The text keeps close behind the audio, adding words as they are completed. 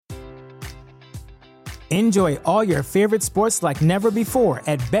Enjoy all your favorite sports like never before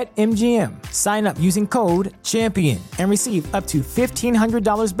at BetMGM. Sign up using code CHAMPION and receive up to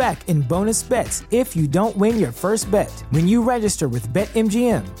 $1,500 back in bonus bets if you don't win your first bet. When you register with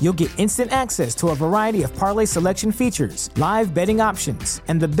BetMGM, you'll get instant access to a variety of parlay selection features, live betting options,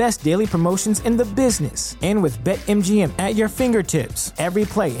 and the best daily promotions in the business. And with BetMGM at your fingertips, every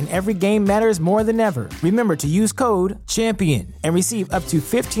play and every game matters more than ever. Remember to use code CHAMPION and receive up to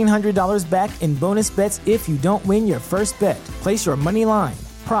 $1,500 back in bonus bets if you don't win your first bet. Place your money line,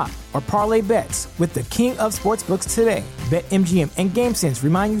 prop, or parlay bets with the king of sportsbooks today. BetMGM and GameSense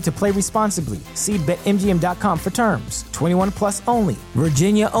remind you to play responsibly. See BetMGM.com for terms. 21 plus only.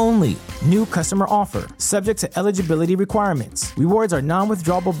 Virginia only. New customer offer. Subject to eligibility requirements. Rewards are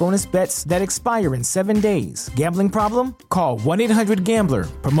non-withdrawable bonus bets that expire in 7 days. Gambling problem? Call 1-800-GAMBLER.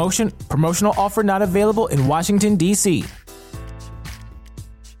 Promotional offer not available in Washington, D.C.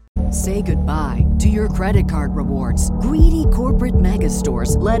 Say goodbye to your credit card rewards. Greedy corporate mega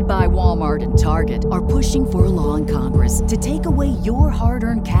stores, led by Walmart and Target, are pushing for a law in Congress to take away your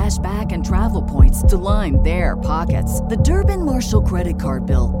hard-earned cash back and travel points to line their pockets. The Durbin-Marshall credit card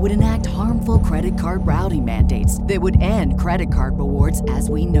bill would enact harmful credit card routing mandates that would end credit card rewards as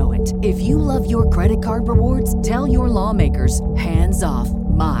we know it. If you love your credit card rewards, tell your lawmakers, hands off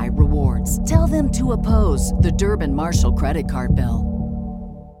my rewards. Tell them to oppose the Durbin-Marshall credit card bill.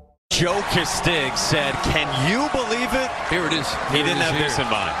 Joe Castig said, can you believe it? Here it is. He didn't have this in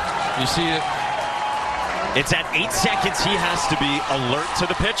mind. You see it? It's at 8 seconds. He has to be alert to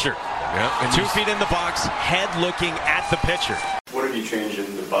the pitcher. Yep. 2 feet in the box, head looking at the pitcher. What have you changed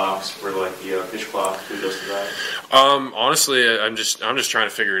in the box for like the pitch clock? Who does that? Honestly, I'm just trying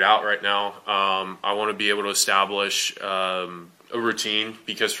to figure it out right now. I want to be able to establish a routine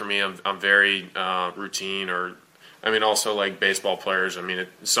because for me, I'm very routine or. I mean, also like baseball players, I mean,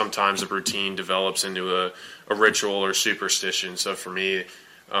 sometimes a routine develops into a ritual or superstition. So for me,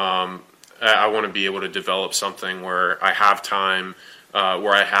 I want to be able to develop something where I have time,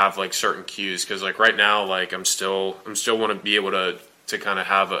 where I have like certain cues. Because like right now, like I'm still want to be able to kind of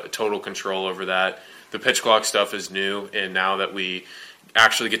have a total control over that. The pitch clock stuff is new, and now that we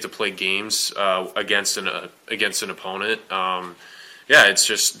actually get to play games against an opponent. Yeah, it's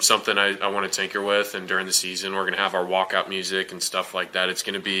just something I want to tinker with, and during the season we're going to have our walkout music and stuff like that. It's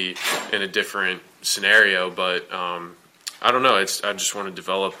going to be in a different scenario, but I don't know. I just want to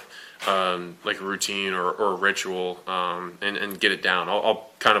develop like a routine or a ritual and get it down. I'll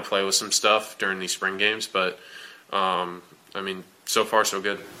kind of play with some stuff during these spring games, but I mean, so far so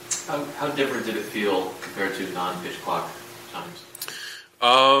good. How different did it feel compared to non-pitch clock times?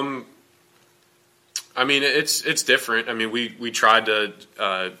 I mean, it's different. I mean, we tried to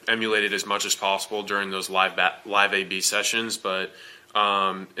emulate it as much as possible during those live AB sessions, but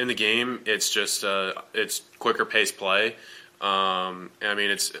in the game, it's just it's quicker pace play. I mean,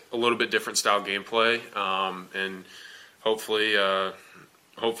 it's a little bit different style gameplay, and hopefully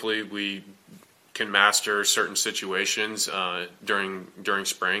we can master certain situations during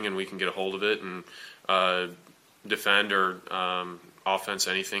spring, and we can get a hold of it and defend or offense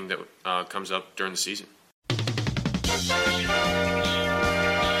anything that comes up during the season.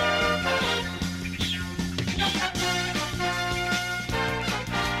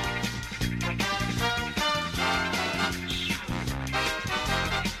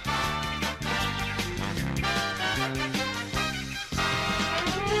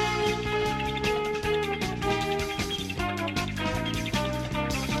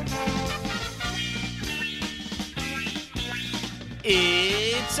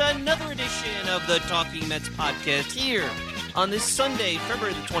 It's another edition of the Talking Mets podcast here on this Sunday,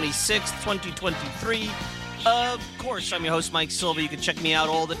 February the 26th, 2023. Of course, I'm your host, Mike Silva. You can check me out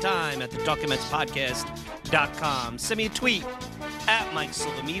all the time at the TalkingMetsPodcast.com. Send me a tweet at Mike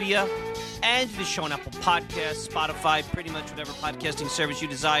Silva Media and the show on Apple Podcasts, Spotify, pretty much whatever podcasting service you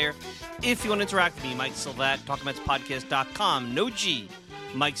desire. If you want to interact with me, Mike Silva at TalkingMetsPodcast.com. No G.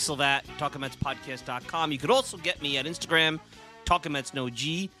 Mike Silva at TalkingMetsPodcast.com. You could also get me at Instagram, Talking Mets No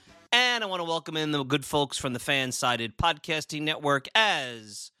G, and I want to welcome in the good folks from the Fan-Sided Podcasting Network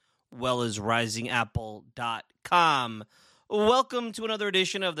as well as RisingApple.com. Welcome to another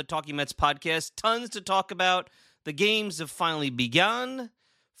edition of the Talking Mets podcast. Tons to talk about. The games have finally begun.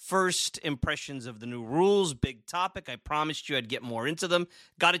 First impressions of the new rules, big topic. I promised you I'd get more into them.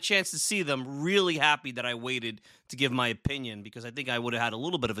 Got a chance to see them. Really happy that I waited to give my opinion because I think I would have had a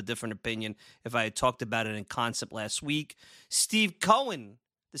little bit of a different opinion if I had talked about it in concept last week. Steve Cohen,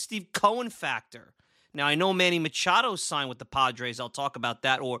 the Steve Cohen factor. Now, I know Manny Machado signed with the Padres. I'll talk about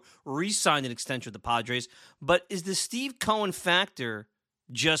that, or re-signed an extension with the Padres. But is the Steve Cohen factor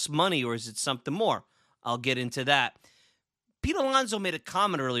just money, or is it something more? I'll get into that. Pete Alonso made a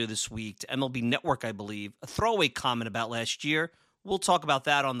comment earlier this week to MLB Network, I believe, a throwaway comment about last year. We'll talk about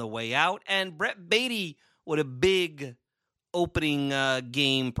that on the way out. And Brett Baty, what a big opening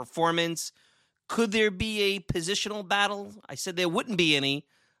game performance. Could there be a positional battle? I said there wouldn't be any.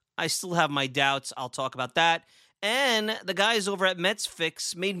 I still have my doubts. I'll talk about that. And the guys over at Mets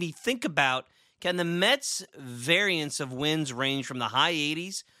Fix made me think about, can the Mets' variance of wins range from the high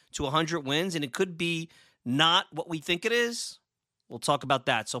 80s to 100 wins? And it could be not what we think it is. We'll talk about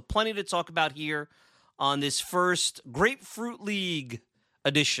that. So plenty to talk about here on this first Grapefruit League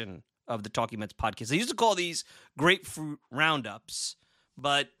edition of the Talking Mets podcast. I used to call these Grapefruit Roundups,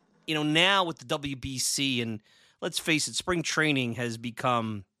 but now with the WBC, and let's face it, spring training has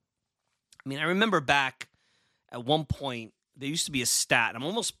become, I remember back at one point, there used to be a stat, I'm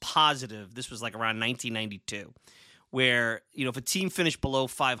almost positive this was like around 1992, where, if a team finished below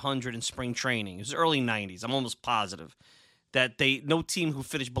 500 in spring training, it was early 90s, I'm almost positive, that no team who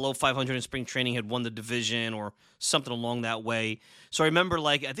finished below 500 in spring training had won the division or something along that way. So I remember,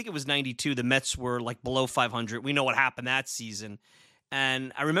 I think it was 92, the Mets were below 500. We know what happened that season.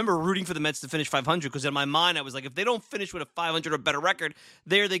 And I remember rooting for the Mets to finish 500 because in my mind I was like, if they don't finish with a 500 or better record,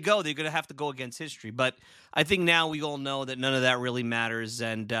 there they go. They're going to have to go against history. But I think now we all know that none of that really matters.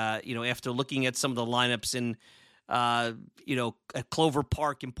 And, after looking at some of the lineups in, at Clover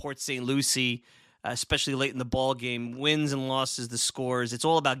Park in Port St. Lucie, especially late in the ball game, wins and losses, the scores, it's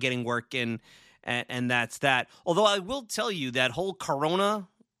all about getting work in, and that's that. Although I will tell you that whole Corona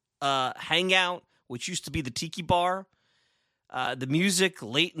hangout, which used to be the Tiki Bar, the music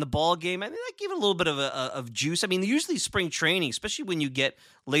late in the ball game, that gave it a little bit of juice. Usually spring training, especially when you get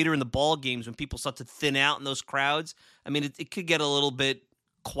later in the ball games, when people start to thin out in those crowds, it could get a little bit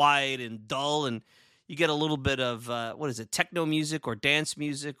quiet and dull, and you get a little bit of, techno music or dance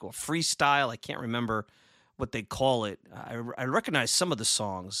music or freestyle. I can't remember what they call it. I recognize some of the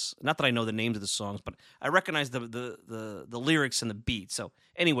songs. Not that I know the names of the songs, but I recognize the lyrics and the beat. So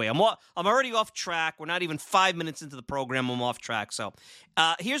anyway, I'm already off track. We're not even 5 minutes into the program. I'm off track. So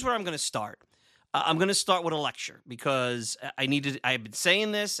here's where I'm going to start. I'm going to start with a lecture because I have been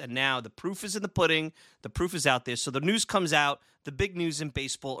saying this, and now the proof is in the pudding. The proof is out there. So the news comes out, the big news in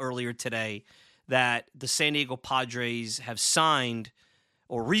baseball earlier today, that the San Diego Padres have signed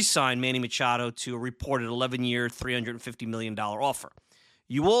or re-signed Manny Machado to a reported 11-year, $350 million offer.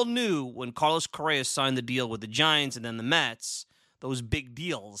 You all knew when Carlos Correa signed the deal with the Giants and then the Mets, those big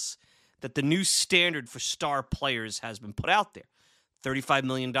deals, that the new standard for star players has been put out there. $35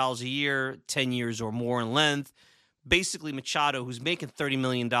 million a year, 10 years or more in length. Basically, Machado, who's making $30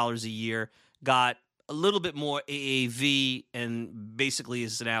 million a year, got a little bit more AAV and basically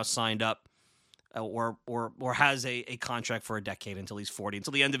is now signed up or has a contract for a decade until he's 40,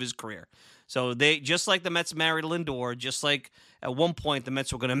 until the end of his career. So they, just like the Mets married Lindor, just like at one point the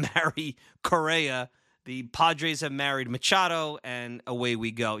Mets were going to marry Correa, the Padres have married Machado, and away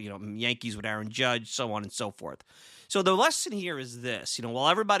we go. Yankees with Aaron Judge, so on and so forth. So the lesson here is this. While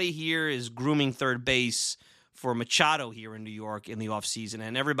everybody here is grooming third base for Machado here in New York in the offseason,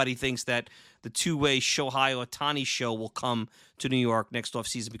 and everybody thinks that the two-way Shohei Ohtani show will come to New York next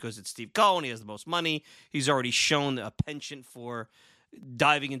offseason because it's Steve Cohen. He has the most money. He's already shown a penchant for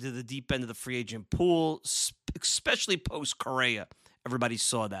diving into the deep end of the free agent pool, especially post-Correa. Everybody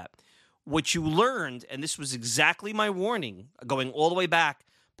saw that. What you learned, and this was exactly my warning, going all the way back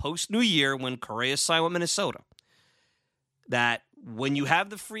post-New Year when Correa signed with Minnesota, that when you have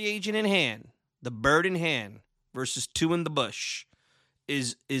the free agent in hand, the bird in hand versus two in the bush,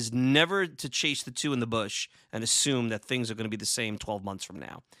 is never to chase the two in the bush and assume that things are going to be the same 12 months from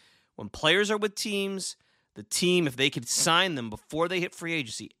now. When players are with teams, the team, if they could sign them before they hit free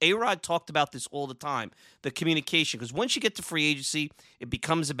agency, A-Rod talked about this all the time, the communication, because once you get to free agency, it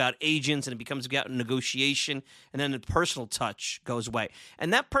becomes about agents and it becomes about negotiation, and then the personal touch goes away.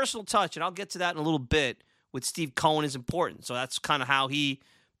 And that personal touch, and I'll get to that in a little bit, with Steve Cohen is important. So that's kind of how he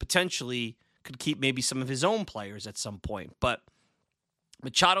potentially could keep maybe some of his own players at some point. But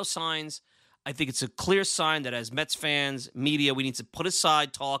Machado signs, I think it's a clear sign that as Mets fans, media, we need to put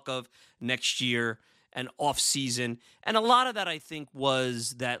aside talk of next year and off-season. And a lot of that, I think,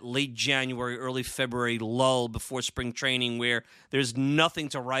 was that late January, early February lull before spring training where there's nothing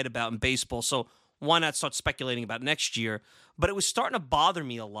to write about in baseball. So why not start speculating about next year? But it was starting to bother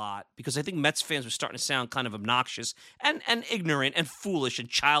me a lot because I think Mets fans were starting to sound kind of obnoxious and ignorant and foolish and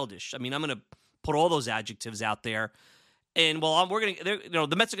childish. I'm going to put all those adjectives out there. And, well,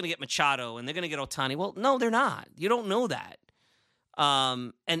 the Mets are going to get Machado and they're going to get Ohtani. Well, no, they're not. You don't know that.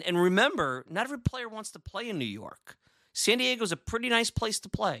 And remember, not every player wants to play in New York. San Diego's a pretty nice place to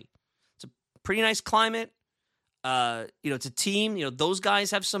play. It's a pretty nice climate. It's a team. Those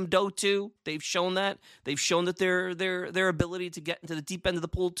guys have some dough too. They've shown that. They've shown that their ability to get into the deep end of the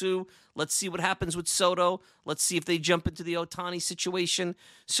pool too. Let's see what happens with Soto. Let's see if they jump into the Ohtani situation.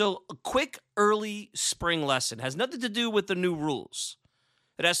 So a quick early spring lesson has nothing to do with the new rules.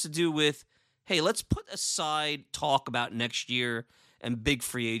 It has to do with, hey, let's put aside talk about next year and big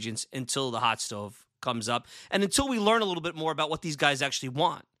free agents until the hot stove comes up and until we learn a little bit more about what these guys actually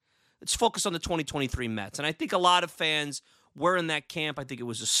want. Let's focus on the 2023 Mets. And I think a lot of fans were in that camp. I think it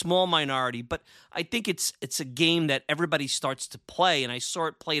was a small minority, but I think it's a game that everybody starts to play, and I saw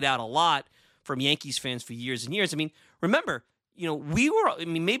it played out a lot from Yankees fans for years and years. I mean, remember,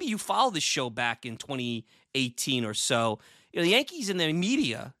 maybe you followed this show back in 2018 or so. The Yankees and the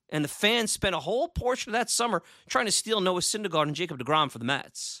media and the fans spent a whole portion of that summer trying to steal Noah Syndergaard and Jacob deGrom for the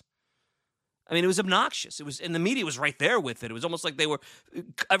Mets. I mean, it was obnoxious. And the media was right there with it. It was almost like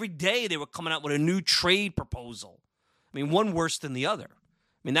every day they were coming out with a new trade proposal. I mean, one worse than the other.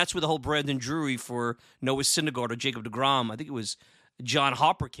 I mean, that's where the whole Brandon Drury for Noah Syndergaard or Jacob deGrom, I think it was John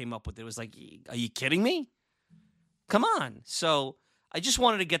Harper came up with it. It was like, are you kidding me? Come on. So I just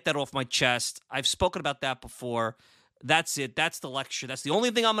wanted to get that off my chest. I've spoken about that before. That's it. That's the lecture. That's the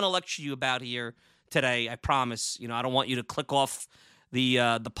only thing I'm going to lecture you about here today. I promise. I don't want you to click off the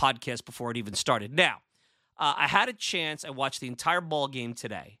podcast before it even started. Now, I had a chance. I watched the entire ball game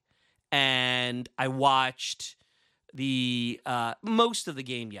today, and I watched the most of the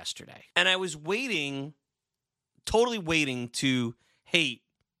game yesterday. And I was totally waiting to hate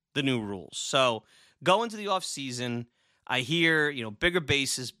the new rules. So go into the offseason, I hear, bigger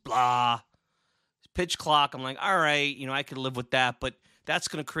bases, blah, pitch clock. I'm like, all right, I could live with that, but that's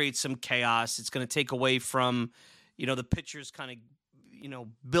going to create some chaos. It's going to take away from, the pitchers kind of,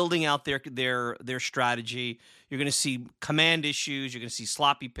 building out their strategy. You're going to see command issues. You're going to see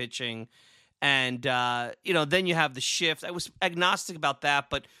sloppy pitching. And, then you have the shift. I was agnostic about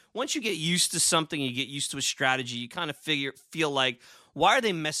that. But once you get used to something, you get used to a strategy, you kind of feel like, why are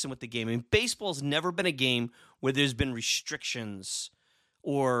they messing with the game? I mean, baseball's never been a game where there's been restrictions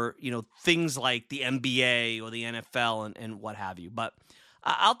or, things like the NBA or the NFL and what have you. But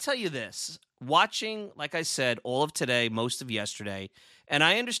I'll tell you this. Watching, like I said, all of today, most of yesterday, and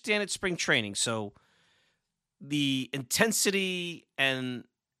I understand it's spring training, so the intensity and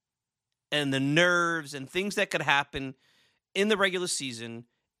the nerves and things that could happen in the regular season,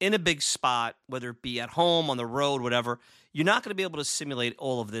 in a big spot, whether it be at home, on the road, whatever, you're not going to be able to simulate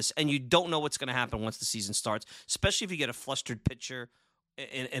all of this, and you don't know what's going to happen once the season starts, especially if you get a flustered pitcher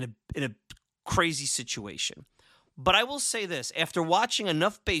in a crazy situation. But I will say this, after watching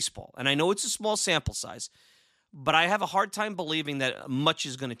enough baseball, and I know it's a small sample size, but I have a hard time believing that much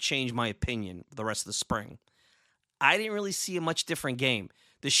is going to change my opinion for the rest of the spring. I didn't really see a much different game.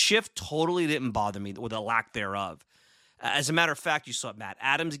 The shift totally didn't bother me, or the lack thereof. As a matter of fact, you saw Matt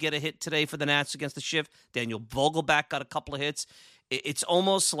Adams get a hit today for the Nats against the shift. Daniel Vogelbach got a couple of hits. It's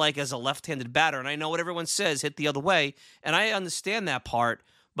almost like as a left-handed batter, and I know what everyone says, hit the other way, and I understand that part,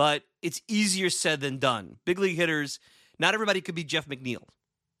 but it's easier said than done. Big league hitters, not everybody could be Jeff McNeil.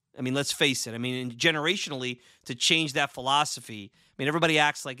 I mean, let's face it. I mean, generationally, to change that philosophy, I mean, everybody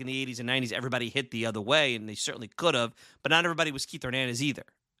acts like in the 80s and 90s, everybody hit the other way, and they certainly could have, but not everybody was Keith Hernandez either.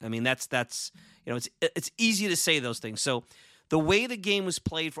 I mean, that's it's easy to say those things. So the way the game was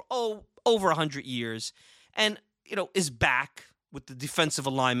played for, over 100 years and, is back with the defensive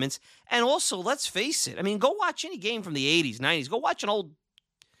alignments. And also, let's face it, I mean, go watch any game from the 80s, 90s.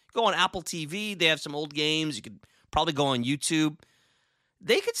 Go on Apple TV. They have some old games. You could probably go on YouTube.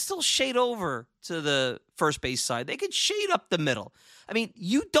 They could still shade over to the first base side. They could shade up the middle. I mean,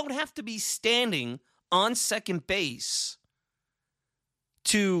 you don't have to be standing on second base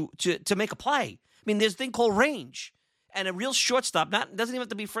to make a play. I mean, there's a thing called range. And a real shortstop, doesn't even have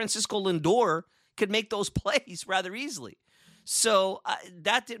to be Francisco Lindor, could make those plays rather easily. So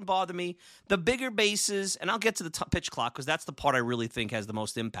that didn't bother me. The bigger bases, and I'll get to the pitch clock because that's the part I really think has the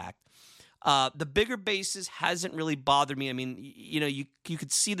most impact. The bigger bases hasn't really bothered me. I mean, you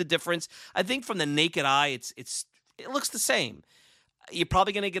could see the difference. I think from the naked eye, it looks the same. You're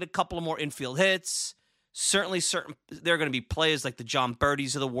probably going to get a couple of more infield hits. Certainly, there are going to be players like the John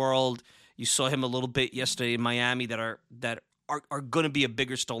Birdies of the world. You saw him a little bit yesterday in Miami that are going to be a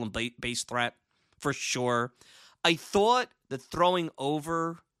bigger stolen base threat for sure. I thought that throwing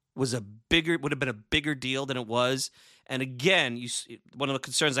over would have been a bigger deal than it was. And again, one of the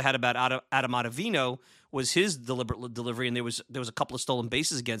concerns I had about Adam Ottavino was his deliberate delivery, and there was a couple of stolen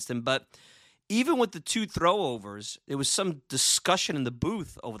bases against him. But even with the 2 throwovers, there was some discussion in the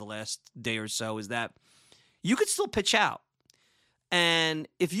booth over the last day or so is that you could still pitch out. And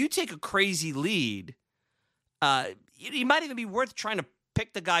if you take a crazy lead, it might even be worth trying to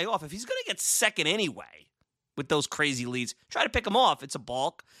pick the guy off. If he's going to get second anyway with those crazy leads, try to pick him off. It's a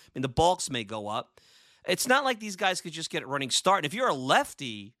balk. I mean, the balks may go up. It's not like these guys could just get a running start. And if you're a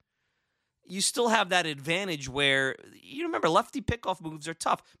lefty, you still have that advantage where, you remember, lefty pickoff moves are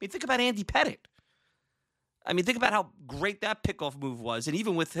tough. I mean, think about Andy Pettitte. I mean, think about how great that pickoff move was. And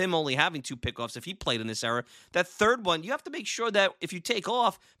even with him only having 2 pickoffs, if he played in this era, that third one, you have to make sure that if you take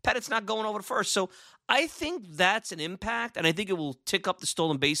off, Pettitte's not going over to first. So I think that's an impact, and I think it will tick up the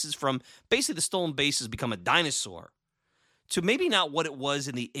stolen bases from basically the stolen bases become a dinosaur to maybe not what it was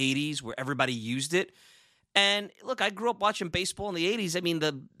in the 80s where everybody used it. And look, I grew up watching baseball in the 80s. I mean,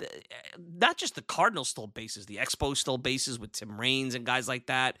 not just the Cardinals stole bases, the Expos stole bases with Tim Raines and guys like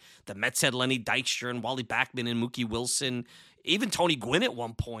that. The Mets had Lenny Dykstra and Wally Backman and Mookie Wilson. Even Tony Gwynn at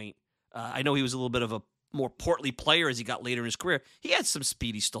one point. I know he was a little bit of a more portly player as he got later in his career. He had some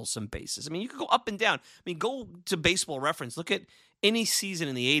speed. He stole some bases. I mean, you could go up and down. I mean, go to Baseball Reference. Look at any season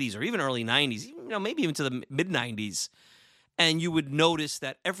in the 80s or even early 90s, maybe even to the mid-90s. And you would notice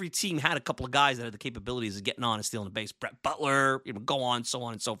that every team had a couple of guys that had the capabilities of getting on and stealing the base. Brett Butler, go on, so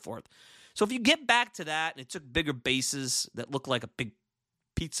on and so forth. So if you get back to that and it took bigger bases that look like a big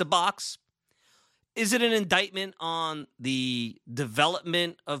pizza box, is it an indictment on the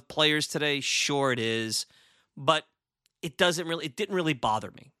development of players today? Sure it is. But it didn't really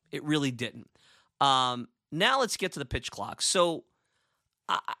bother me. It really didn't. Now let's get to the pitch clock. So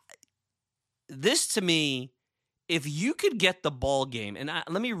this to me, if you could get the ball game, and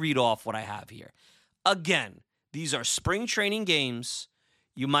let me read off what I have here. Again, these are spring training games.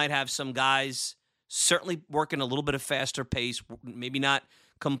 You might have some guys certainly working a little bit of faster pace, maybe not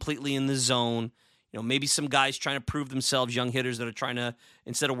completely in the zone. Maybe some guys trying to prove themselves, young hitters that are trying to,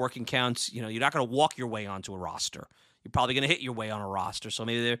 instead of working counts, you're not going to walk your way onto a roster. You're probably going to hit your way on a roster. So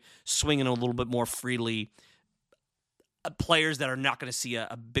maybe they're swinging a little bit more freely. Players that are not going to see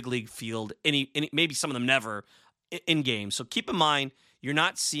a big league field, maybe some of them never, in games. So keep in mind, you're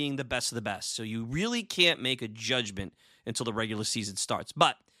not seeing the best of the best. So you really can't make a judgment until the regular season starts.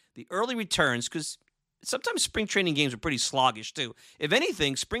 But the early returns, because sometimes spring training games are pretty sluggish too. If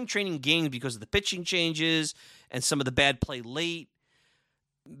anything, spring training games, because of the pitching changes and some of the bad play late,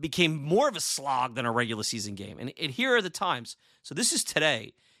 became more of a slog than a regular season game. And here are the times. So this is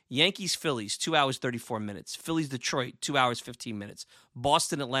today. Yankees-Phillies, 2 hours, 34 minutes. Phillies-Detroit, 2 hours, 15 minutes.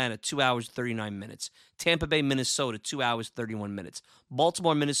 Boston-Atlanta, 2 hours, 39 minutes. Tampa Bay-Minnesota, 2 hours, 31 minutes.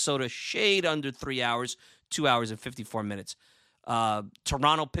 Baltimore-Minnesota, shade under 3 hours, 2 hours and 54 minutes.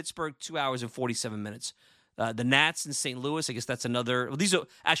 Toronto-Pittsburgh, 2 hours and 47 minutes. The Nats in St. Louis, I guess that's another. Well,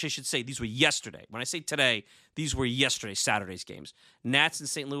 I should say these were yesterday. When I say today, these were yesterday, Saturday's games. Nats in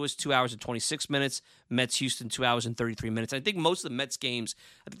St. Louis, 2 hours and 26 minutes. Mets Houston, 2 hours and 33 minutes. I think most of the Mets games,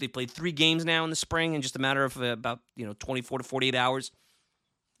 I think they played 3 games now in the spring in just a matter of about 24 to 48 hours.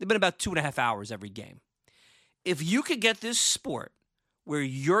 They've been about 2.5 hours every game. If you could get this sport where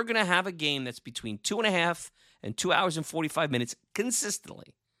you're going to have a game that's between 2.5 and 2 hours and 45 minutes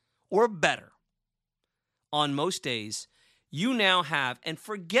consistently or better, on most days, you now have, and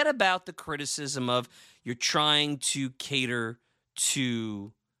forget about the criticism of you're trying to cater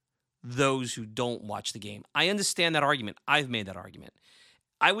to those who don't watch the game. I understand that argument. I've made that argument.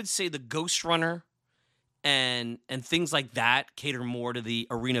 I would say the Ghost Runner and things like that cater more to the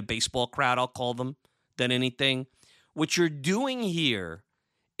arena baseball crowd, I'll call them, than anything. What you're doing here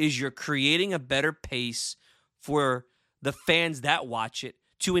is you're creating a better pace for the fans that watch it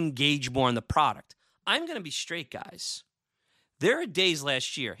to engage more in the product. I'm going to be straight, guys. There are days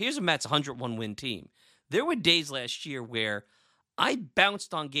last year. Here's a Mets 101-win team. There were days last year where I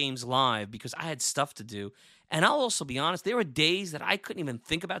bounced on games live because I had stuff to do. And I'll also be honest, there were days that I couldn't even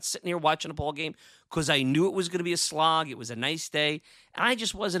think about sitting here watching a ball game because I knew it was going to be a slog. It was a nice day, and I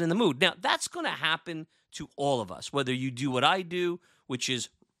just wasn't in the mood. Now, that's going to happen to all of us, whether you do what I do, which is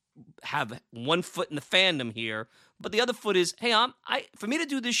have one foot in the fandom here, but the other foot is, hey, for me to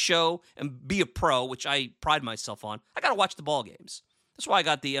do this show and be a pro, which I pride myself on, I got to watch the ball games. That's why I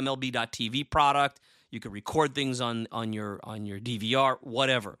got the MLB.TV product. You can record things on your DVR,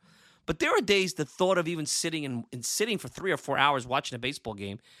 whatever. But there are days the thought of even sitting and sitting for 3 or 4 hours watching a baseball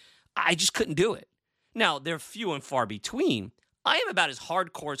game, I just couldn't do it. Now, they're few and far between. I am about as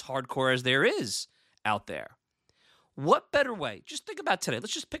hardcore as there is out there. What better way? Just think about today.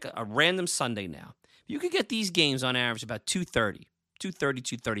 Let's just pick a random Sunday now. You could get these games on average about 2:30,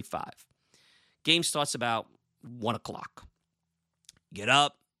 2:35. Game starts about 1 o'clock. You get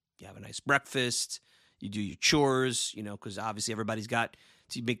up, you have a nice breakfast, you do your chores, because obviously everybody's got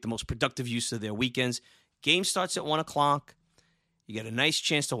to make the most productive use of their weekends. Game starts at 1 o'clock. You get a nice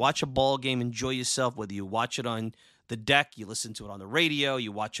chance to watch a ball game, enjoy yourself, whether you watch it on the deck, you listen to it on the radio,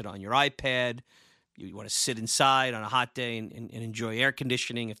 you watch it on your iPad, you want to sit inside on a hot day and enjoy air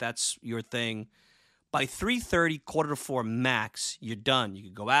conditioning if that's your thing. By 3:30, 3:45 max, you're done. You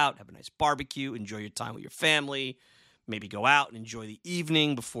can go out, have a nice barbecue, enjoy your time with your family, maybe go out and enjoy the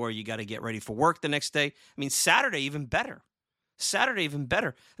evening before you got to get ready for work the next day. I mean, Saturday, even better.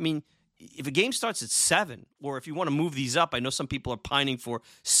 I mean, if a game starts at 7, or if you want to move these up, I know some people are pining for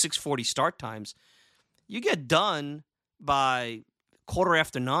 6:40 start times. You get done by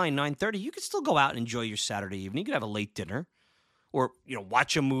 9:15, 9:30, you can still go out and enjoy your Saturday evening. You could have a late dinner or,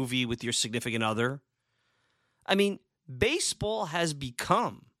 watch a movie with your significant other. I mean, baseball has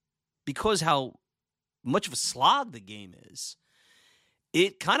become, because how much of a slog the game is,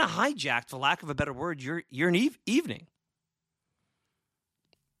 it kind of hijacked, for lack of a better word, your evening.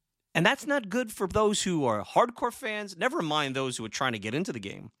 And that's not good for those who are hardcore fans, never mind those who are trying to get into the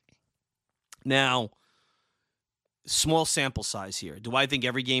game. Now, small sample size here. Do I think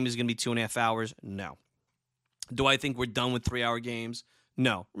every game is going to be 2.5 hours? No. Do I think we're done with 3-hour games?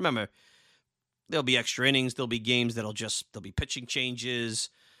 No. Remember, there'll be extra innings. There'll be games there'll be pitching changes,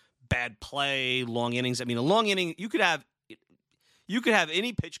 bad play, long innings. I mean, a long inning, you could have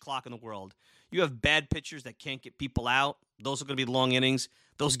any pitch clock in the world. You have bad pitchers that can't get people out. Those are going to be long innings.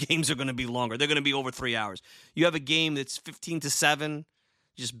 Those games are going to be longer. They're going to be over 3 hours. You have a game that's 15-7,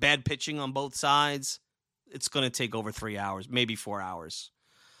 just bad pitching on both sides. It's going to take over 3 hours, maybe 4 hours.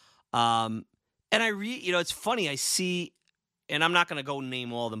 And it's funny. I see, and I'm not going to go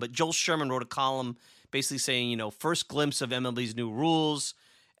name all of them, but Joel Sherman wrote a column basically saying, first glimpse of MLB's new rules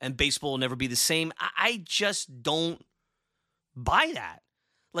and baseball will never be the same. I just don't buy that.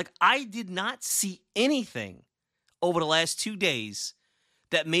 Like, I did not see anything over the last 2 days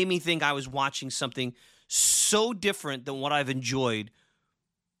that made me think I was watching something so different than what I've enjoyed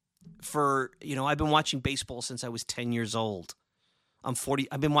for, I've been watching baseball since I was 10 years old. I'm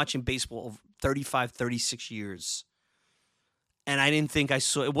 40. I've been watching baseball 35, 36 years. And I didn't think I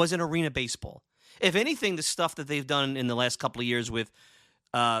saw, it wasn't arena baseball. If anything, the stuff that they've done in the last couple of years with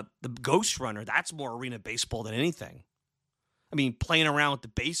the Ghost Runner, that's more arena baseball than anything. I mean, playing around with the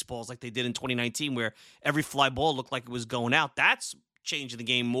baseballs like they did in 2019 where every fly ball looked like it was going out, that's changing the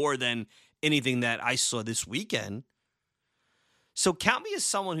game more than anything that I saw this weekend. So count me as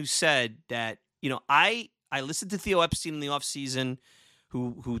someone who said that, I listened to Theo Epstein in the offseason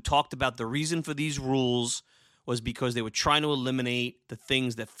who talked about the reason for these rules was because they were trying to eliminate the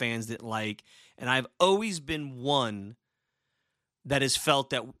things that fans didn't like. And I've always been one that has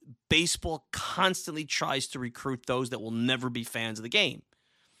felt that baseball constantly tries to recruit those that will never be fans of the game.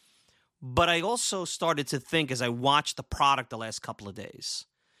 But I also started to think as I watched the product the last couple of days,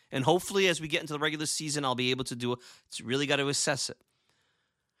 and hopefully as we get into the regular season, I'll be able to it's really got to assess it,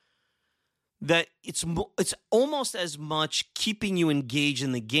 that it's almost as much keeping you engaged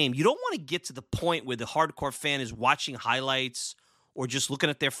in the game. You don't want to get to the point where the hardcore fan is watching highlights or just looking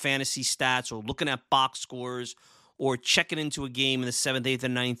at their fantasy stats or looking at box scores or checking into a game in the 7th, 8th,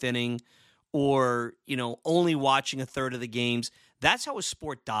 and 9th inning or, only watching a third of the games. That's how a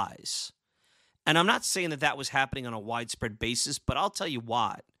sport dies. And I'm not saying that was happening on a widespread basis, but I'll tell you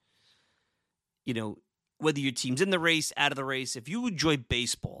what. Whether your team's in the race, out of the race, if you enjoy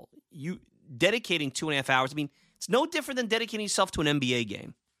baseball, you dedicating 2.5 hours, I mean, it's no different than dedicating yourself to an NBA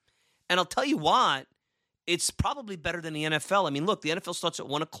game. And I'll tell you what, it's probably better than the NFL. I mean, look, the NFL starts at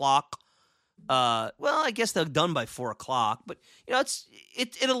 1 o'clock. Well, I guess they're done by 4 o'clock, but it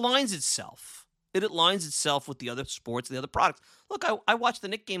aligns itself. It aligns itself with the other sports, the other products. Look, I watched the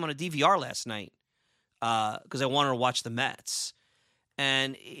Knicks game on a DVR last night because I wanted to watch the Mets.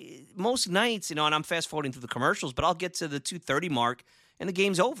 And most nights, and I'm fast forwarding through the commercials, but I'll get to the 2:30 mark and the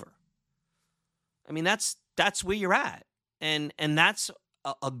game's over. I mean, that's where you're at, and that's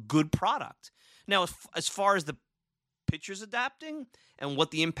a good product. Now, as far as the pitchers adapting and what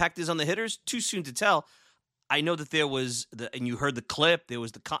the impact is on the hitters, too soon to tell. I know that there was and you heard the clip. There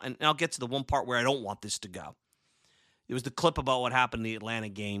was and I'll get to the one part where I don't want this to go. It was the clip about what happened in the Atlanta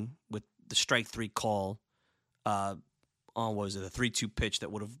game with the strike 3 call. What was it, a 3-2 pitch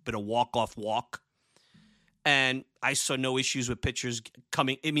that would have been a walk-off walk. And I saw no issues with pitchers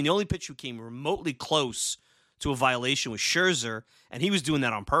coming. I mean, the only pitcher who came remotely close to a violation was Scherzer, and he was doing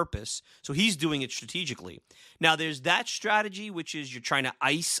that on purpose. So he's doing it strategically. Now, there's that strategy, which is you're trying to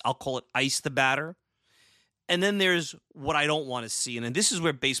I'll call it ice the batter. And then there's what I don't want to see. And this is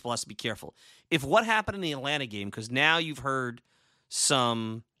where baseball has to be careful. If what happened in the Atlanta game, because now you've heard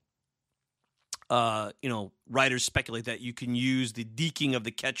some writers speculate that you can use the deking of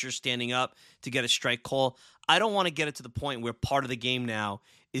the catcher standing up to get a strike call. I don't want to get it to the point where part of the game now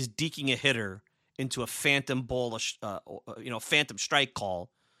is deking a hitter into a phantom ball, phantom strike call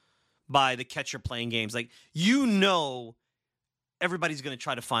by the catcher playing games. Like, everybody's going to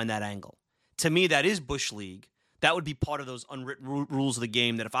try to find that angle. To me, that is Bush League. That would be part of those unwritten rules of the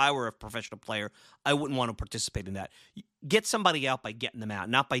game that if I were a professional player, I wouldn't want to participate in that. Get somebody out by getting them out,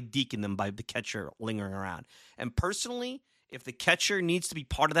 not by deking them by the catcher lingering around. And personally, if the catcher needs to be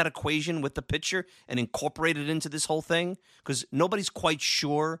part of that equation with the pitcher and incorporate it into this whole thing, because nobody's quite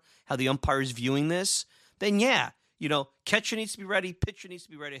sure how the umpire is viewing this, then catcher needs to be ready, pitcher needs to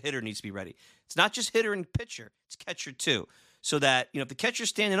be ready, hitter needs to be ready. It's not just hitter and pitcher, it's catcher too. So that, if the catcher's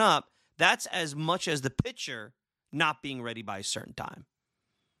standing up, that's as much as the pitcher not being ready by a certain time.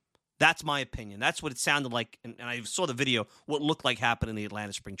 That's my opinion. That's what it sounded like, and I saw the video, what looked like happened in the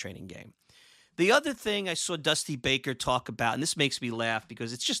Atlanta spring training game. The other thing I saw Dusty Baker talk about, and this makes me laugh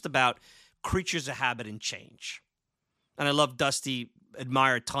because it's just about creatures of habit and change. And I love Dusty,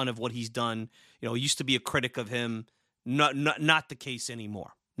 admire a ton of what he's done. Used to be a critic of him, not the case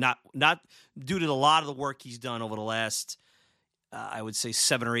anymore. Not due to a lot of the work he's done over the last, I would say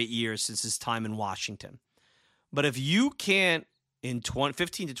 7 or 8 years since his time in Washington. But if you can't, in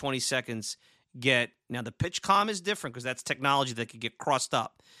 15 to 20 seconds, now the pitch comm is different because that's technology that could get crossed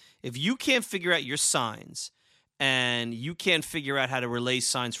up. If you can't figure out your signs and you can't figure out how to relay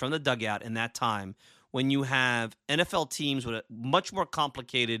signs from the dugout in that time, when you have NFL teams with much more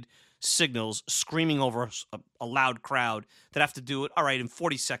complicated signals screaming over a loud crowd that have to do it, all right, in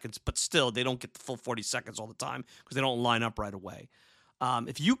 40 seconds, but still they don't get the full 40 seconds all the time because they don't line up right away.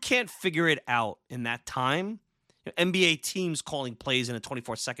 If you can't figure it out in that time, NBA teams calling plays in a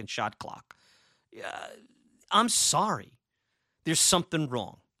 24-second shot clock, I'm sorry. There's something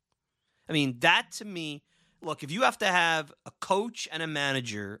wrong. I mean, that to me, look, if you have to have a coach and a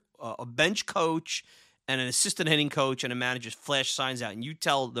manager, a bench coach and an assistant hitting coach and a manager flash signs out, and you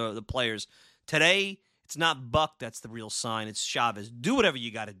tell the players, today it's not Buck that's the real sign, it's Chavez. Do whatever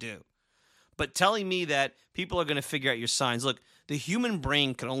you got to do. But telling me that people are going to figure out your signs, look, the human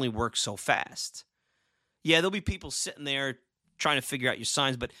brain can only work so fast. Yeah, there'll be people sitting there trying to figure out your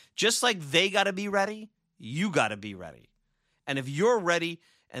signs, but just like they got to be ready, you got to be ready. And if you're ready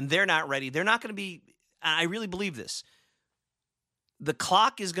and they're not ready, they're not going to be, I really believe this, the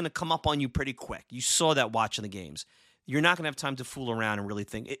clock is going to come up on you pretty quick. You saw that watching the games. You're not going to have time to fool around and really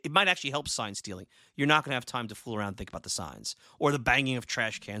think. It might actually help sign stealing. You're not going to have time to fool around and think about the signs or the banging of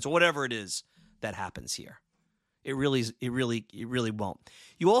trash cans or whatever it is that happens here. It really won't.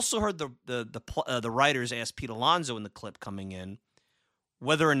 You also heard the writers ask Pete Alonso in the clip coming in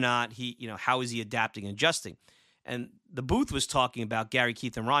whether or not how is he adapting and adjusting. And the booth was talking about Gary,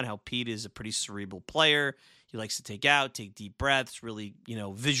 Keith, and Ron, how Pete is a pretty cerebral player. He likes to take deep breaths, really,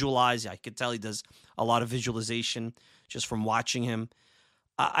 visualize. I could tell he does a lot of visualization just from watching him.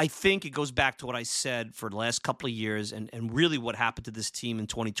 I think it goes back to what I said for the last couple of years and really what happened to this team in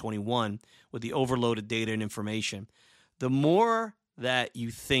 2021 with the overloaded data and information. The more that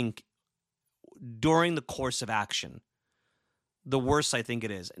you think during the course of action, the worse I think it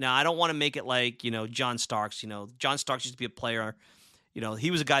is. Now, I don't want to make it like, John Starks. John Starks used to be a player.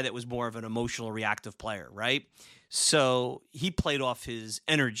 He was a guy that was more of an emotional, reactive player, right? So he played off his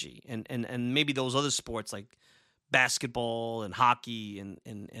energy. And maybe those other sports like basketball and hockey and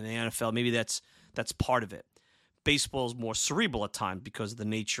the NFL, maybe that's part of it. Baseball is more cerebral at times because of the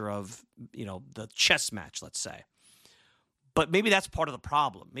nature of, the chess match, let's say. But maybe that's part of the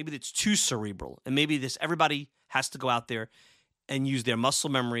problem. Maybe it's too cerebral. And maybe everybody has to go out there and use their muscle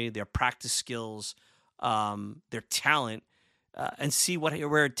memory, their practice skills, their talent, and see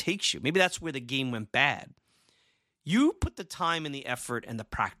where it takes you. Maybe that's where the game went bad. You put the time and the effort and the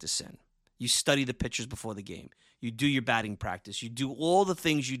practice in. You study the pitchers before the game. You do your batting practice. You do all the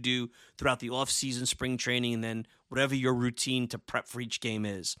things you do throughout the off-season, spring training, and then whatever your routine to prep for each game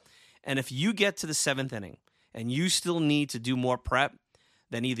is. And if you get to the 7th inning and you still need to do more prep,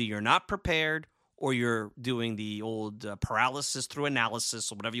 then either you're not prepared or you're doing the old paralysis through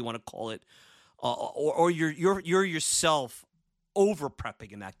analysis or whatever you want to call it, or you're yourself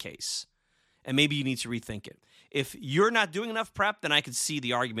over-prepping in that case. And maybe you need to rethink it. If you're not doing enough prep, then I could see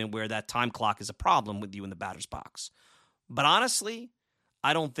the argument where that time clock is a problem with you in the batter's box. But honestly,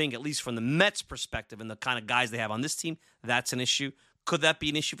 I don't think, at least from the Mets' perspective and the kind of guys they have on this team, that's an issue. Could that be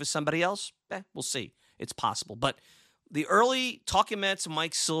an issue for somebody else? We'll see. It's possible. But the early Talking Mets,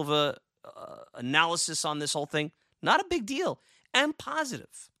 Mike Silva analysis on this whole thing, not a big deal. And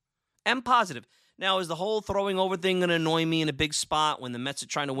positive. Now, is the whole throwing over thing going to annoy me in a big spot when the Mets are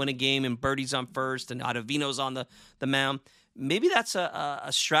trying to win a game and Birdie's on first and Ottavino's on the mound? Maybe that's a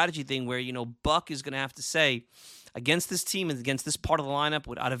strategy thing where, Buck is going to have to say, against this team and against this part of the lineup,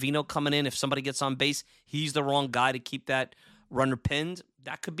 with Ottavino coming in, if somebody gets on base, he's the wrong guy to keep that runner pinned.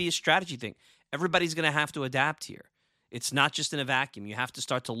 That could be a strategy thing. Everybody's going to have to adapt here. It's not just in a vacuum. You have to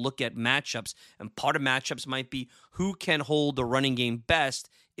start to look at matchups, and part of matchups might be who can hold the running game best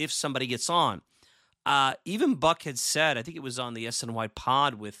if somebody gets on. Even Buck had said, I think it was on the SNY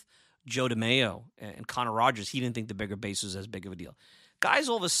pod with Joe DeMayo and Connor Rogers, he didn't think the bigger base was as big of a deal. Guys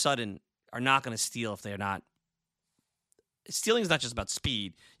all of a sudden are not going to steal if they're not. Stealing is not just about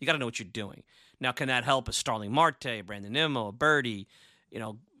speed. You got to know what you're doing. Now, can that help a Starling Marte, Brandon Nimmo, a Birdie,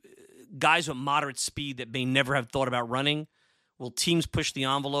 guys with moderate speed that may never have thought about running? Will teams push the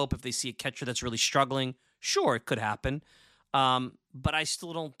envelope if they see a catcher that's really struggling? Sure, it could happen. But I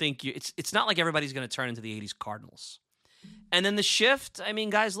still don't think it's not like everybody's going to turn into the 80s Cardinals. And then the shift,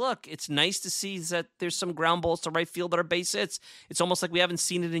 guys, look, it's nice to see that there's some ground balls to right field that are base hits. It's almost like we haven't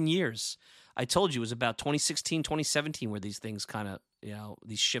seen it in years. I told you it was about 2016, 2017 where these things kind of,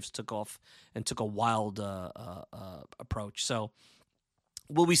 these shifts took off and took a wild approach. So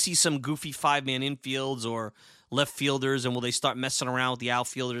will we see some goofy 5-man infields or left fielders, and will they start messing around with the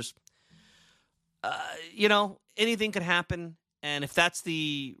outfielders? Anything could happen. And if that's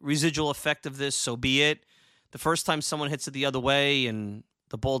the residual effect of this, so be it. The first time someone hits it the other way and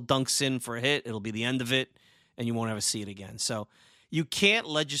the ball dunks in for a hit, it'll be the end of it, and you won't ever see it again. So you can't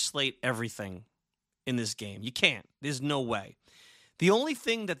legislate everything in this game. You can't. There's no way. The only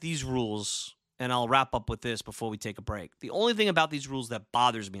thing that these rules, and I'll wrap up with this before we take a break, the only thing about these rules that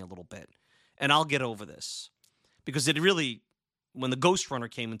bothers me a little bit, and I'll get over this, because it really, when the Ghost Runner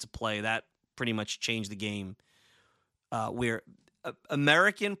came into play, that pretty much changed the game, where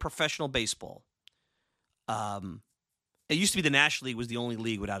American professional baseball, it used to be the National League was the only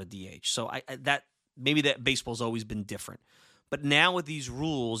league without a DH. So maybe that baseball's always been different. But now with these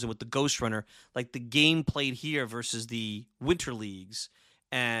rules and with the Ghost Runner, like the game played here versus the winter leagues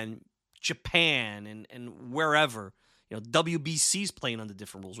and Japan and wherever, WBC's playing under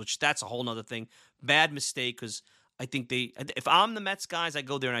different rules, which that's a whole nother thing. Bad mistake, because I think if I'm the Mets guys, I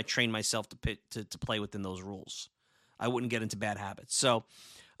go there and I train myself to play within those rules. I wouldn't get into bad habits. So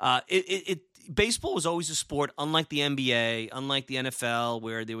baseball was always a sport, unlike the NBA, unlike the NFL,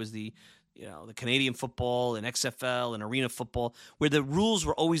 where there was the Canadian football and XFL and arena football, where the rules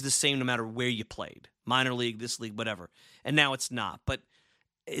were always the same no matter where you played. Minor league, this league, whatever. And now it's not. But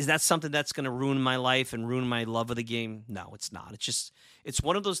is that something that's going to ruin my life and ruin my love of the game? No, it's not. It's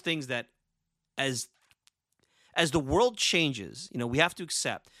one of those things that as the world changes, we have to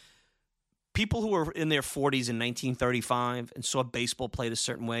accept. People who were in their 40s in 1935 and saw baseball played a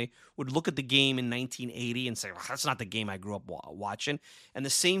certain way would look at the game in 1980 and say, well, that's not the game I grew up watching. And the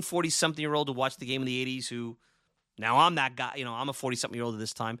same 40-something-year-old who watched the game in the 80s who, now I'm that guy, I'm a 40-something-year-old at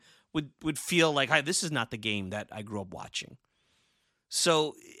this time, would feel like, hey, this is not the game that I grew up watching.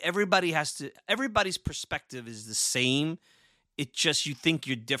 So everybody's perspective is the same. It just, you think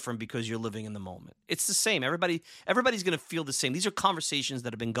you're different because you're living in the moment. It's the same. Everybody's going to feel the same. These are conversations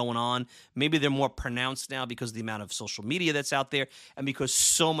that have been going on. Maybe they're more pronounced now because of the amount of social media that's out there and because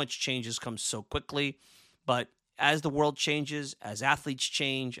so much changes come so quickly. But as the world changes, as athletes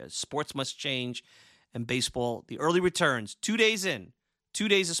change, as sports must change, and baseball, the early returns, 2 days in, 2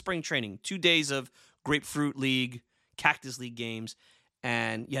 days of spring training, 2 days of Grapefruit League, Cactus League games,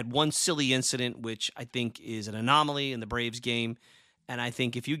 and you had one silly incident, which I think is an anomaly in the Braves game. And I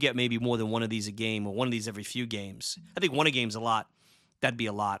think if you get maybe more than one of these a game or one of these every few games, I think one a game's a lot. That'd be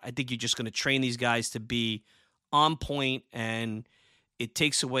a lot. I think you're just going to train these guys to be on point, and it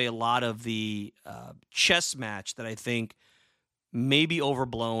takes away a lot of the chess match that I think may be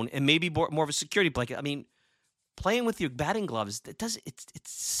overblown and maybe more of a security blanket. Playing with your batting gloves,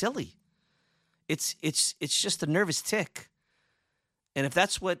 it's silly. It's just a nervous tick. And if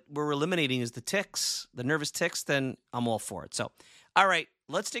that's what we're eliminating is the nervous ticks, then I'm all for it. So, all right,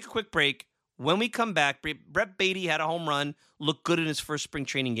 let's take a quick break. When we come back, Brett Baty had a home run, looked good in his first spring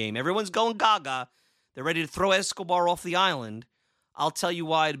training game. Everyone's going gaga. They're ready to throw Escobar off the island. I'll tell you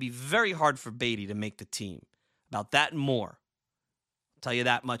why it'd be very hard for Baty to make the team. About that and more. I'll tell you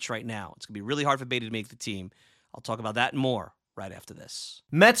that much right now. It's going to be really hard for Baty to make the team. I'll talk about that and more right after this.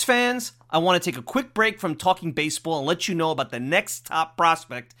 Mets fans, I want to take a quick break from talking baseball and let you know about the next top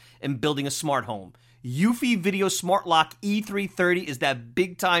prospect in building a smart home. Eufy Video Smart Lock E330 is that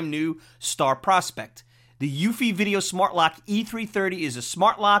big-time new star prospect. The Eufy Video Smart Lock E330 is a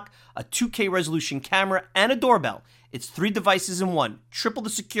smart lock, a 2K resolution camera, and a doorbell. It's 3 devices in one, triple the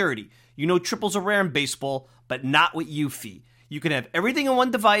security. You know triples are rare in baseball, but not with Eufy. You can have everything in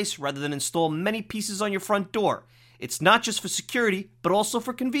one device rather than install many pieces on your front door. It's not just for security, but also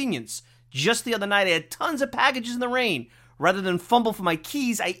for convenience. Just the other night, I had tons of packages in the rain. Rather than fumble for my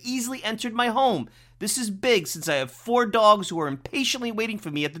keys, I easily entered my home. This is big since I have 4 dogs who are impatiently waiting for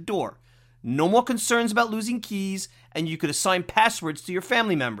me at the door. No more concerns about losing keys, and you could assign passwords to your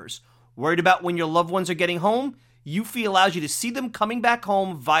family members. Worried about when your loved ones are getting home? Eufy allows you to see them coming back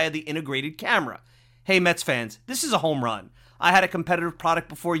home via the integrated camera. Hey Mets fans, this is a home run. I had a competitive product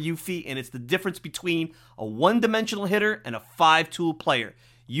before Eufy, and it's the difference between a one-dimensional hitter and a 5-tool player.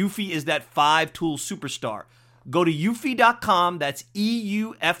 Eufy is that 5-tool superstar. Go to eufy.com, that's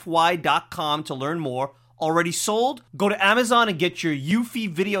EUFY.com to learn more. Already sold? Go to Amazon and get your Eufy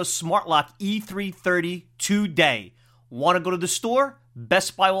Video Smart Lock E330 today. Want to go to the store?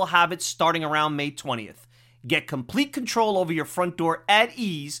 Best Buy will have it starting around May 20th. Get complete control over your front door at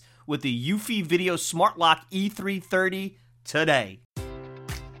ease with the Eufy Video Smart Lock E330 today.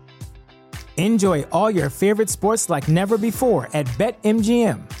 Enjoy all your favorite sports like never before at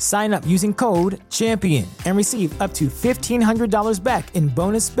BetMGM. Sign up using code CHAMPION and receive up to $1,500 back in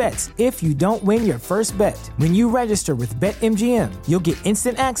bonus bets if you don't win your first bet. When you register with BetMGM, you'll get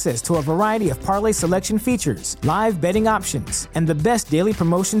instant access to a variety of parlay selection features, live betting options, and the best daily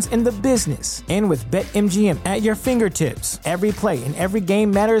promotions in the business. And with BetMGM at your fingertips, every play and every game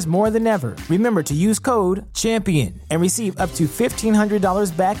matters more than ever. Remember to use code CHAMPION and receive up to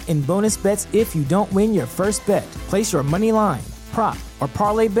 $1,500 back in bonus bets if you don't win your first bet. Place your money line, prop, or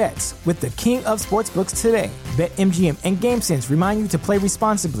parlay bets with the king of sportsbooks today. BetMGM and GameSense remind you to play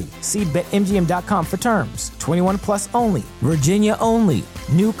responsibly. See BetMGM.com for terms. 21 plus only. Virginia only.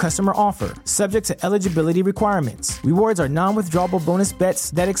 New customer offer. Subject to eligibility requirements. Rewards are non-withdrawable bonus bets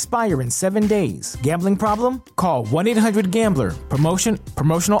that expire in 7 days. Gambling problem? Call 1-800-GAMBLER.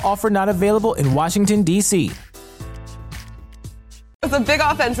 Promotional offer not available in Washington, D.C. It's a big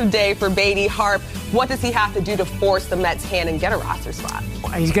offensive day for Baty Harp. What does he have to do to force the Mets' hand and get a roster spot?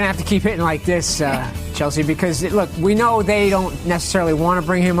 He's going to have to keep hitting like this, Chelsea, because, look, we know they don't necessarily want to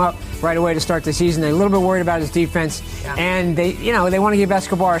bring him up right away to start the season. They're a little bit worried about his defense, and they want to give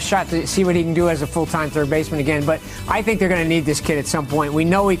Escobar a shot to see what he can do as a full-time third baseman again. But I think they're going to need this kid at some point. We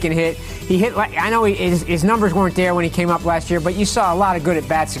know he can hit. He hit. I know his numbers weren't there when he came up last year, but you saw a lot of good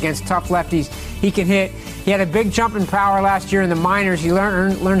at-bats against tough lefties. He can hit. He had a big jump in power last year in the minors. He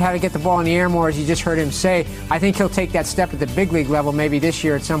learned how to get the ball in the air more, as you just heard him say. I think he'll take that step at the big league level maybe this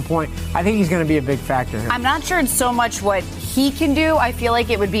year at some point. I think he's going to be a big factor here. I'm not sure it's so much what he can do. I feel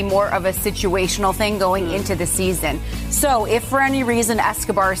like it would be more of a situational thing going into the season. So if for any reason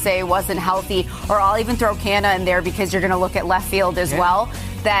Escobar, say, wasn't healthy, or I'll even throw Canna in there because you're going to look at left field as well,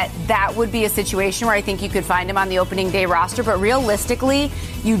 that would be a situation where I think you could find him on the opening day roster. But realistically,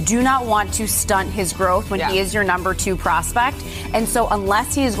 you do not want to stunt his growth when he is your number 2 prospect. And so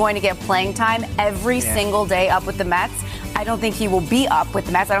unless he is going to get playing time every single day up with the Mets, I don't think he will be up with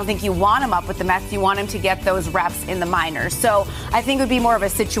the Mets. I don't think you want him up with the Mets. You want him to get those reps in the minors. So I think it would be more of a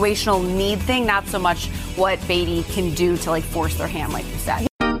situational need thing, not so much what Baty can do to force their hand, like you said.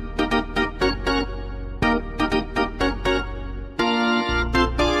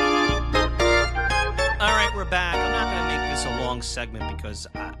 Segment because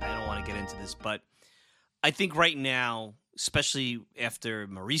I don't want to get into this, but I think right now, especially after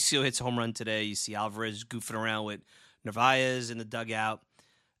Mauricio hits a home run today, you see Alvarez goofing around with Narvaez in the dugout,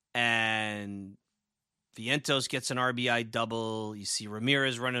 and Vientos gets an RBI double. You see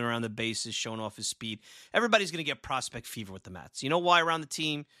Ramirez running around the bases, showing off his speed. Everybody's going to get prospect fever with the Mets. You know why around the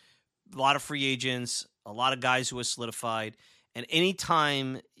team? A lot of free agents, a lot of guys who are solidified, and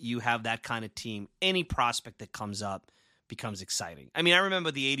anytime you have that kind of team, any prospect that comes up becomes exciting. I mean, I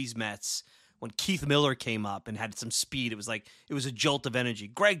remember the 80s Mets when Keith Miller came up and had some speed. It was a jolt of energy.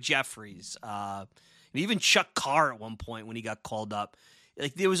 Greg Jeffries, and even Chuck Carr at one point when he got called up.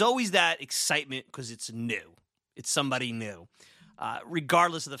 There was always that excitement because it's new. It's somebody new.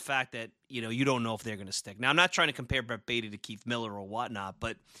 Regardless of the fact that, you don't know if they're going to stick. Now, I'm not trying to compare Brett Baty to Keith Miller or whatnot,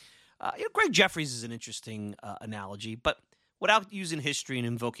 but Greg Jeffries is an interesting analogy. But without using history and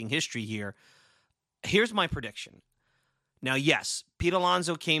invoking history here, here's my prediction. Now, yes, Pete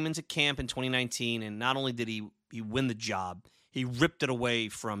Alonso came into camp in 2019, and not only did he win the job, he ripped it away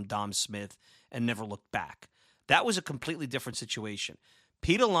from Dom Smith and never looked back. That was a completely different situation.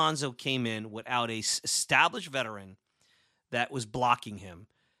 Pete Alonso came in without a established veteran that was blocking him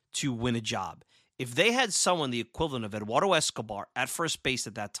to win a job. If they had someone the equivalent of Eduardo Escobar at first base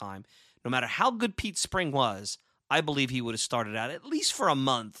at that time, no matter how good Pete Spring was, I believe he would have started out at least for a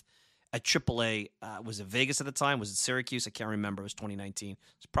month at AAA. Was it Vegas at the time? Was it Syracuse? I can't remember. It was 2019. It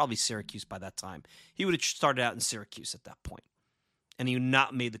was probably Syracuse by that time. He would have started out in Syracuse at that point. And he would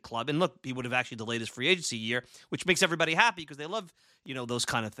not made the club. And look, he would have actually delayed his free agency year, which makes everybody happy because they love, those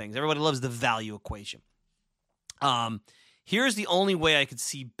kind of things. Everybody loves the value equation. Here's the only way I could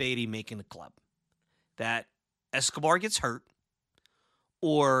see Beatty making the club. That Escobar gets hurt,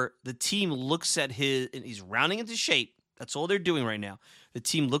 or the team looks at and he's rounding into shape. That's all they're doing right now. The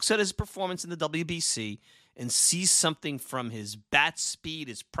team looks at his performance in the WBC and sees something from his bat speed,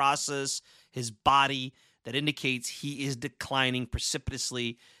 his process, his body that indicates he is declining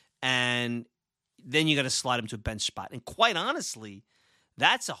precipitously, and then you got to slide him to a bench spot. And quite honestly,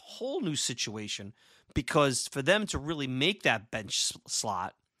 that's a whole new situation because for them to really make that bench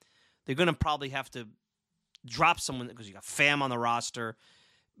slot, they're going to probably have to drop someone because you got Pham on the roster.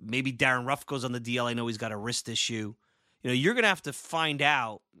 Maybe Darren Ruff goes on the DL. I know he's got a wrist issue. You're going to have to find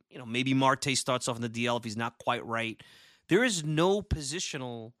out. Maybe Marte starts off in the DL if he's not quite right. There is no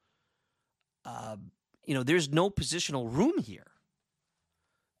positional there's no positional room here.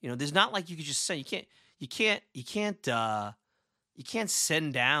 There's not like you could just send. You can't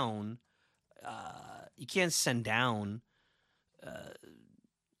send down. You can't send down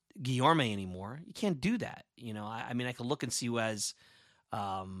Guillorme anymore. You can't do that. I could look and see who has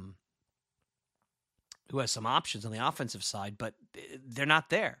some options on the offensive side, but they're not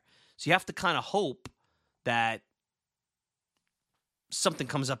there. So you have to kind of hope that something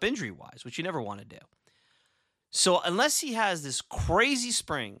comes up injury-wise, which you never want to do. So unless he has this crazy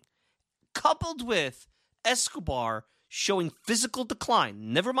spring, coupled with Escobar showing physical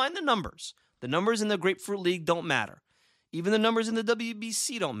decline, never mind the numbers. The numbers in the Grapefruit League don't matter. Even the numbers in the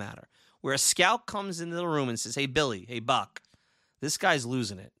WBC don't matter. Where a scout comes into the room and says, hey, Billy, hey, Buck, this guy's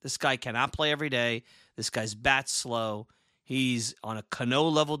losing it. This guy cannot play every day. This guy's bat's slow. He's on a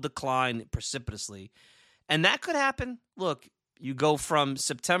Cano-level decline precipitously. And that could happen. Look, you go from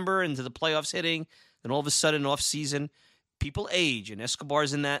September into the playoffs hitting, then all of a sudden off season, people age, and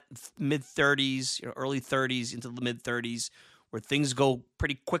Escobar's in that mid-30s, early 30s into the mid-30s, where things go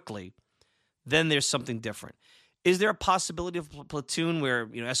pretty quickly. Then there's something different. Is there a possibility of a platoon where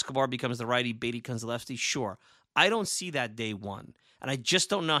Escobar becomes the righty, Beatty becomes the lefty? Sure. I don't see that day one, and I just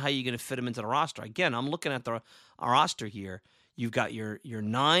don't know how you're going to fit him into the roster. Again, I'm looking at our roster here. You've got your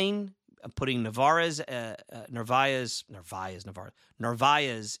 9. I'm putting Narvaez into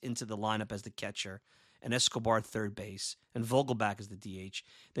the lineup as the catcher, and Escobar third base, and Vogelbach as the DH.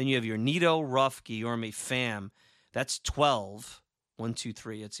 Then you have your Nido, Ruff, Guillorme, Pham. That's 12. 1, 2,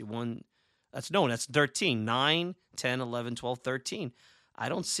 3. Let's see. That's 13. 9, 10, 11, 12, 13. I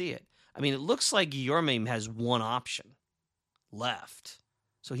don't see it. It looks like Guillorme has one option left,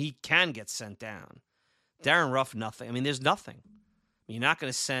 so he can get sent down. Darren Ruff, nothing. There's nothing. You're not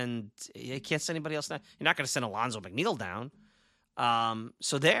going to send. You can't send anybody else down. You're not going to send Alonzo McNeil down.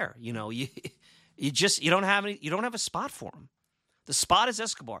 So there, you don't have any. You don't have a spot for him. The spot is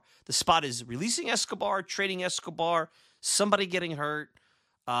Escobar. The spot is releasing Escobar, trading Escobar, somebody getting hurt.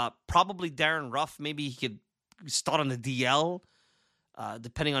 Probably Darren Ruff. Maybe he could start on the DL,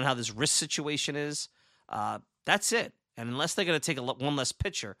 depending on how this wrist situation is. That's it. And unless they're going to take one less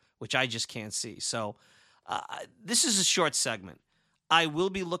pitcher, which I just can't see. So this is a short segment. I will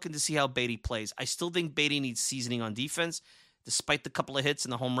be looking to see how Beatty plays. I still think Beatty needs seasoning on defense. Despite the couple of hits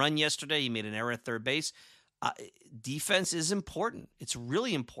and the home run yesterday, he made an error at third base. Defense is important. It's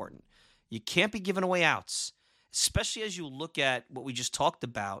really important. You can't be giving away outs, especially as you look at what we just talked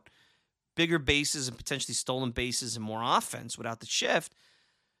about, bigger bases and potentially stolen bases and more offense without the shift.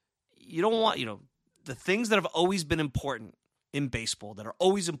 You don't want, the things that have always been important in baseball, that are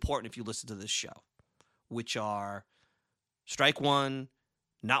always important if you listen to this show, which are strike one,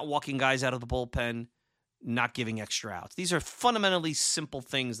 not walking guys out of the bullpen, not giving extra outs. These are fundamentally simple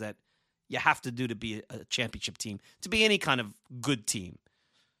things that you have to do to be a championship team, to be any kind of good team.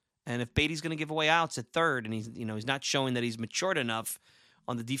 And if Beatty's going to give away outs at third, and he's not showing that he's matured enough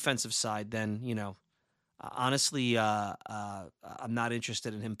on the defensive side, then honestly, I'm not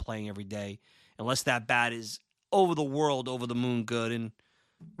interested in him playing every day unless that bat is over the world, over the moon good, and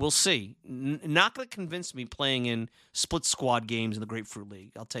we'll see. Not going to convince me playing in split squad games in the Grapefruit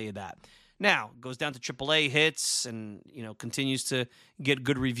League. I'll tell you that. Now, goes down to AAA, hits, and continues to get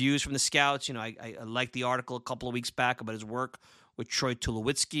good reviews from the scouts. I liked the article a couple of weeks back about his work with Troy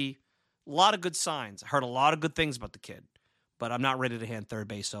Tulowitzki. A lot of good signs. I heard a lot of good things about the kid, but I'm not ready to hand third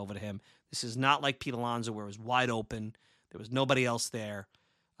base over to him. This is not like Pete Alonso where it was wide open. There was nobody else there.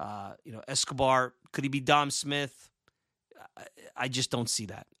 Escobar, could he be Dom Smith? I just don't see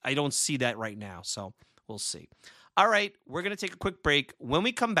that. I don't see that right now, so we'll see. All right, we're going to take a quick break. When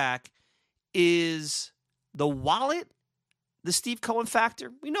we come back, is the wallet the Steve Cohen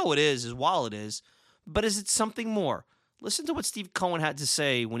factor? We know it is, his wallet is, but is it something more? Listen to what Steve Cohen had to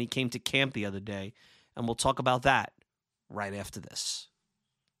say when he came to camp the other day, and we'll talk about that right after this.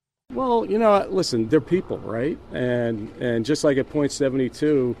 Well, listen, they're people, right? And just like at point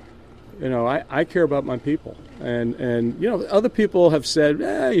 72, I care about my people. And other people have said,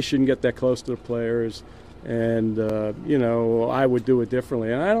 you shouldn't get that close to the players. And, I would do it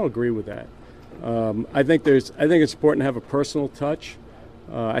differently. And I don't agree with that. I think it's important to have a personal touch.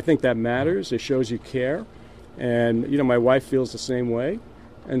 I think that matters. It shows you care. And, my wife feels the same way.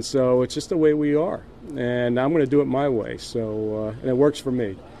 And so it's just the way we are. And I'm going to do it my way. So, and it works for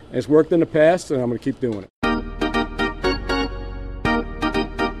me. And it's worked in the past, and I'm going to keep doing it.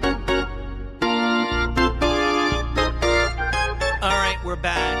 All right, we're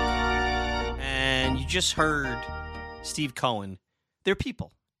back. And you just heard Steve Cohen. They're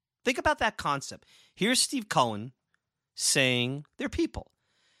people. Think about that concept. Here's Steve Cohen saying they're people.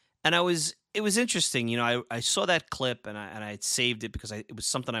 And it was interesting. I saw that clip, and I had saved it because it was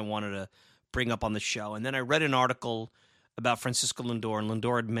something I wanted to bring up on the show. And then I read an article about Francisco Lindor, and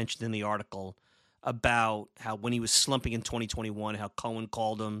Lindor had mentioned in the article about how when he was slumping in 2021, how Cohen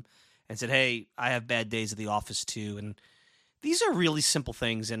called him and said, hey, I have bad days at the office too. And these are really simple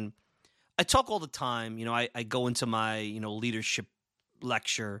things. And I talk all the time. I go into my, leadership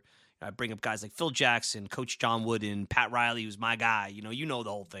lecture. I bring up guys like Phil Jackson, Coach John Wooden, Pat Riley, who's my guy. You know the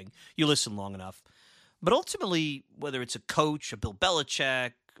whole thing. You listen long enough. But ultimately, whether it's a coach, a Bill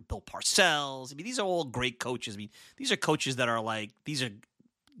Belichick, Bill Parcells, these are all great coaches. These are coaches that are these are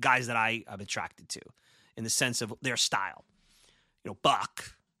guys that I'm attracted to in the sense of their style.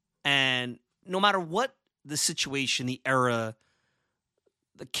 Buck. And no matter what the situation, the era,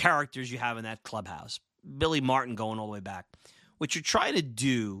 the characters you have in that clubhouse, Billy Martin going all the way back, what you're trying to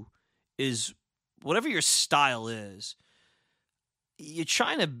do is whatever your style is, you're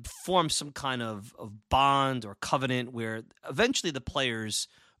trying to form some kind of bond or covenant where eventually the players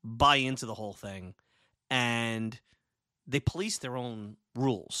buy into the whole thing and they police their own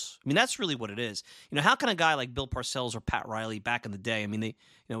rules. That's really what it is. How can a guy like Bill Parcells or Pat Riley back in the day,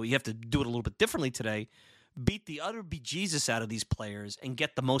 you have to do it a little bit differently today, beat the utter bejesus out of these players and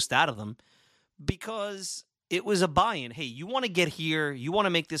get the most out of them because it was a buy-in. Hey, you want to get here, you want to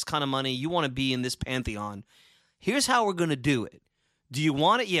make this kind of money, you want to be in this pantheon. Here's how we're going to do it. Do you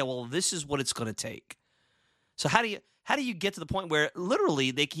want it? Yeah, well, this is what it's going to take. So how do you get to the point where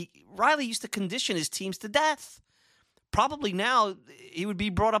literally Riley used to condition his teams to death? Probably now he would be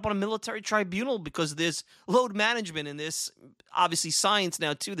brought up on a military tribunal because there's load management and there's obviously science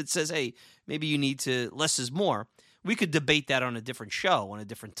now too that says, hey, maybe you need to less is more. We could debate that on a different show, on a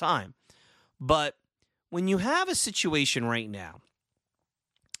different time. But when you have a situation right now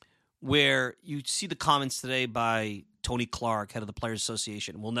where you see the comments today by Tony Clark, head of the Players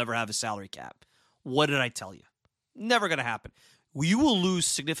Association, we'll never have a salary cap. What did I tell you? Never going to happen. You will lose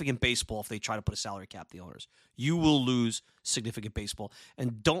significant baseball if they try to put a salary cap, the owners. You will lose significant baseball.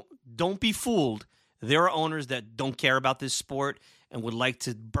 And don't be fooled. There are owners that don't care about this sport and would like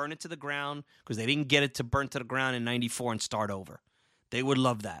to burn it to the ground because they didn't get it to burn to the ground in 94 and start over. They would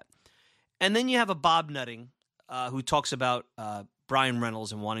love that. And then you have a Bob Nutting who talks about Brian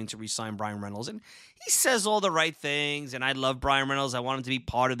Reynolds and wanting to re-sign Brian Reynolds. And he says all the right things, and I love Brian Reynolds. I want him to be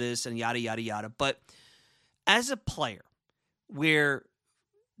part of this and yada, yada, yada. But as a player, where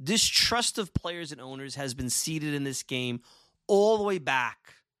distrust of players and owners has been seeded in this game all the way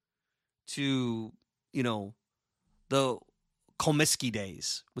back to, the Comiskey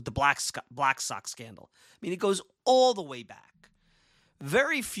days with the Black Sox scandal. It goes all the way back.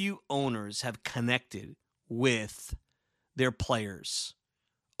 Very few owners have connected with their players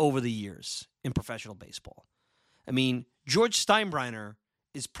over the years in professional baseball. George Steinbrenner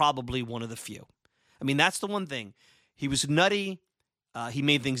is probably one of the few. That's the one thing. He was nutty. He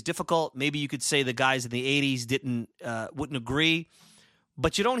made things difficult. Maybe you could say the guys in the 80s wouldn't agree.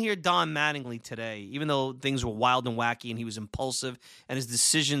 But you don't hear Don Mattingly today, even though things were wild and wacky and he was impulsive and his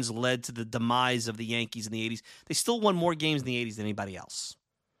decisions led to the demise of the Yankees in the 80s. They still won more games in the 80s than anybody else.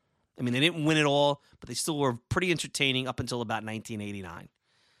 They didn't win it all, but they still were pretty entertaining up until about 1989.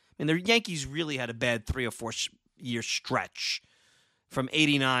 The Yankees really had a bad 3 or 4 year stretch from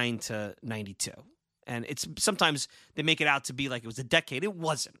 89 to 92. And it's sometimes they make it out to be like it was a decade. It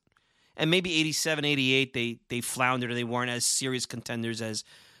wasn't. And maybe 87, 88, they floundered or they weren't as serious contenders as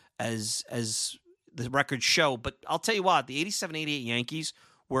the records show. But I'll tell you what, the 87, 88 Yankees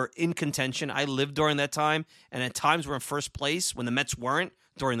were in contention. I lived during that time, and at times were in first place when the Mets weren't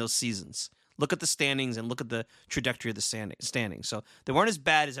during those seasons. Look at the standings and look at the trajectory of the standings. So they weren't as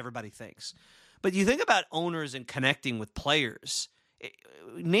bad as everybody thinks. But you think about owners and connecting with players.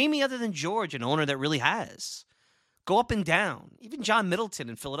 Name me other than George an owner that really has. Go up and down. Even John Middleton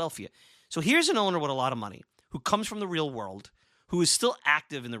in Philadelphia. So here's an owner with a lot of money who comes from the real world, who is still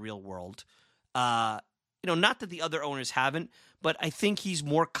active in the real world. Not that the other owners haven't, but I think he's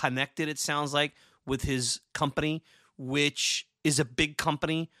more connected, it sounds like, with his company, which is a big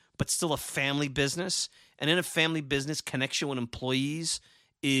company, but still a family business. And in a family business, connection with employees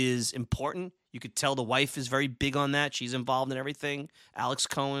is important. You could tell the wife is very big on that. She's involved in everything. Alex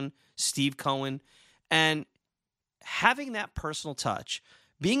Cohen, Steve Cohen. And having that personal touch,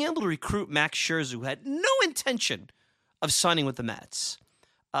 being able to recruit Max Scherzer, who had no intention of signing with the Mets,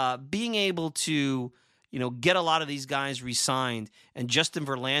 being able to get a lot of these guys re-signed, and Justin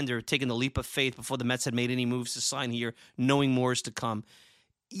Verlander taking the leap of faith before the Mets had made any moves to sign here, knowing more is to come.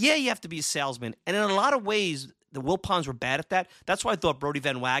 Yeah, you have to be a salesman. And in a lot of ways, the Wilpons were bad at that. That's why I thought Brodie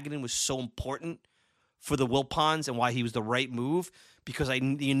Van Wagenen was so important for the Wilpons and why he was the right move, because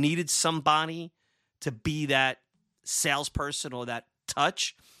you needed somebody to be that salesperson or that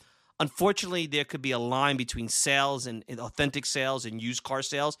touch. Unfortunately, there could be a line between sales and authentic sales and used car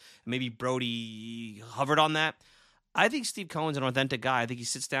sales. Maybe Brodie hovered on that. I think Steve Cohen's an authentic guy. I think he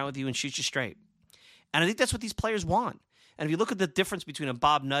sits down with you and shoots you straight. And I think that's what these players want. And if you look at the difference between a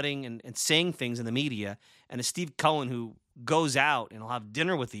Bob Nutting and saying things in the media and a Steve Cohen who goes out and will have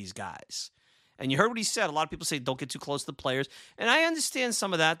dinner with these guys. And you heard what he said. A lot of people say don't get too close to the players. And I understand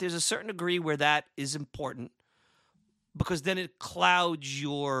some of that. There's a certain degree where that is important because then it clouds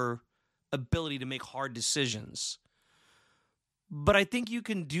your ability to make hard decisions. But I think you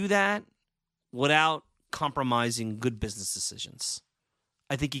can do that without compromising good business decisions.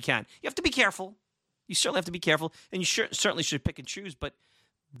 I think you can. You have to be careful. You certainly have to be careful, and you certainly should pick and choose, but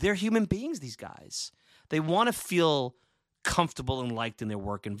they're human beings, these guys. They want to feel comfortable and liked in their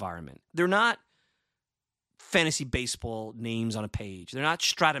work environment. They're not fantasy baseball names on a page. They're not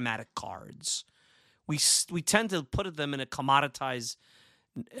Stratomatic cards. We tend to put them in a commoditized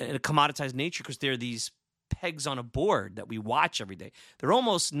nature because they're these pegs on a board that we watch every day. They're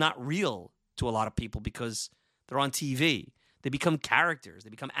almost not real to a lot of people because they're on TV. They become characters. They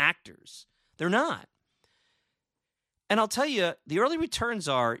become actors. They're not. And I'll tell you, the early returns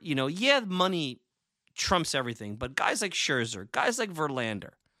are, money trumps everything, but guys like Scherzer, guys like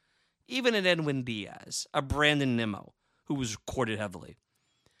Verlander, even an Edwin Diaz, a Brandon Nimmo, who was courted heavily,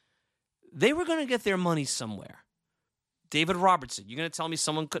 they were going to get their money somewhere. David Robertson, you're going to tell me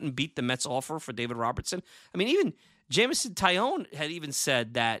someone couldn't beat the Mets offer for David Robertson? I mean, even Jameson Taillon had even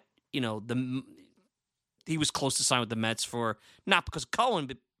said that, he was close to sign with the Mets for, not because of Cohen,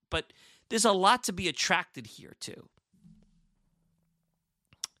 but there's a lot to be attracted here to.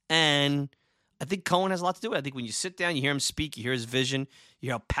 And I think Cohen has a lot to do with it. I think when you sit down, you hear him speak, you hear his vision, you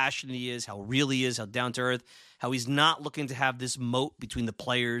hear how passionate he is, how real he is, how down to earth, how he's not looking to have this moat between the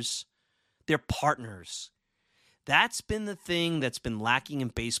players. They're partners. That's been the thing that's been lacking in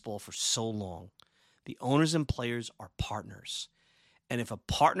baseball for so long. The owners and players are partners. And if a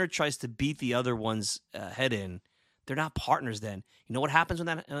partner tries to beat the other one's head in, they're not partners then. You know what happens when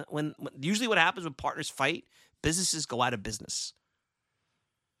that? Usually what happens when partners fight? Businesses go out of business.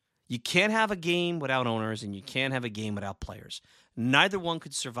 You can't have a game without owners, and you can't have a game without players. Neither one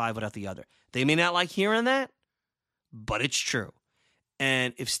could survive without the other. They may not like hearing that, but it's true.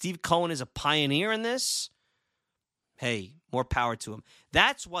 And if Steve Cohen is a pioneer in this, hey, more power to him.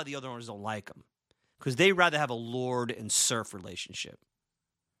 That's why the other owners don't like him, because they rather have a lord and serf relationship.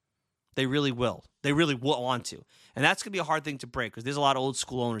 They really will. They really want to. And that's going to be a hard thing to break because there's a lot of old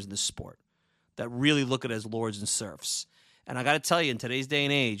school owners in this sport that really look at it as lords and serfs. And I got to tell you, in today's day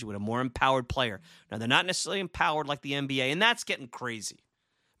and age, with a more empowered player, now they're not necessarily empowered like the NBA, and that's getting crazy.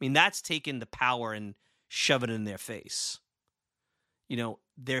 I mean, that's taking the power and shoving it in their face.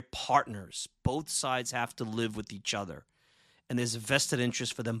 They're partners. Both sides have to live with each other. And there's a vested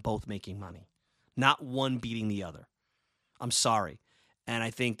interest for them both making money, not one beating the other. I'm sorry. And I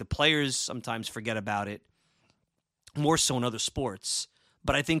think the players sometimes forget about it, more so in other sports.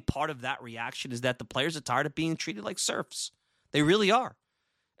 But I think part of that reaction is that the players are tired of being treated like serfs. They really are.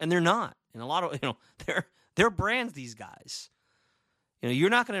 And they're not. And a lot of, they're brands, these guys. You're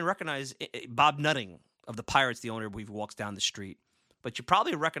not going to recognize Bob Nutting of the Pirates, the owner, who walks down the street. But you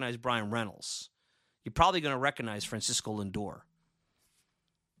probably recognize Brian Reynolds. You're probably going to recognize Francisco Lindor.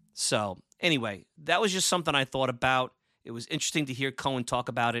 So, anyway, that was just something I thought about. It was interesting to hear Cohen talk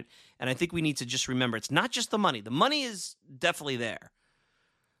about it. And I think we need to just remember, it's not just the money. The money is definitely there.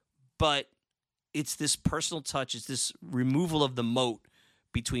 But it's this personal touch. It's this removal of the moat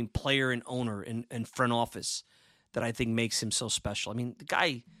between player and owner and front office that I think makes him so special. I mean, the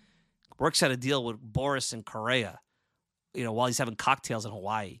guy works out a deal with Boris and Correa, while he's having cocktails in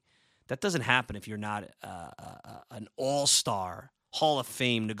Hawaii. That doesn't happen if you're not an all-star, Hall of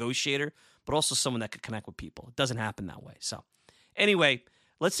Fame negotiator, but also someone that could connect with people. It doesn't happen that way. So anyway,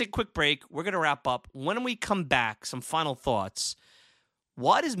 let's take a quick break. We're going to wrap up. When we come back, some final thoughts.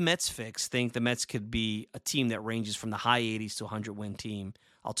 Why does MetsFix think the Mets could be a team that ranges from the high 80s to a 100-win team?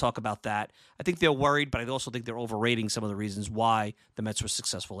 I'll talk about that. I think they're worried, but I also think they're overrating some of the reasons why the Mets were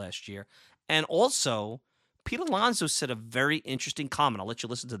successful last year. And also, Pete Alonso said a very interesting comment. I'll let you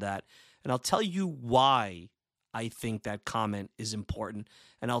listen to that, and I'll tell you why I think that comment is important,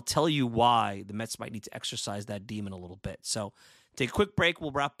 and I'll tell you why the Mets might need to exercise that demon a little bit. So take a quick break.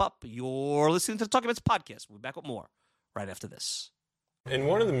 We'll wrap up. You're listening to the Talking Mets podcast. We'll be back with more right after this. In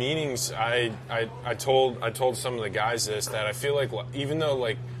one of the meetings, I told some of the guys this, that I feel like even though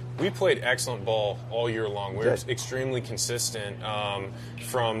we played excellent ball all year long, we were extremely consistent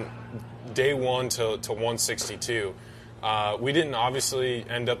from day one to 162. We didn't obviously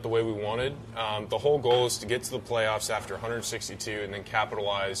end up the way we wanted. The whole goal is to get to the playoffs after 162 and then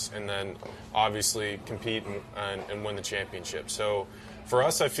capitalize and then obviously compete and win the championship. So for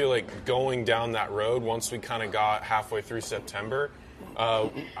us, I feel like going down that road, once we kind of got halfway through September,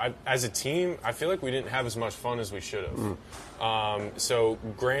 as a team, I feel like we didn't have as much fun as we should have. So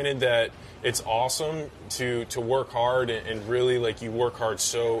granted that it's awesome to work hard and really you work hard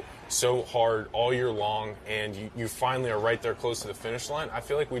so hard all year long and you finally are right there close to the finish line, I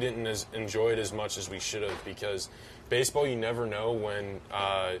feel like we didn't enjoy it as much as we should have, because baseball, you never know when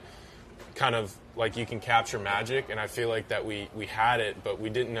you can capture magic, and I feel like that we had it, but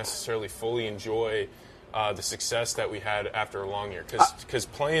we didn't necessarily fully enjoy the success that we had after a long year, because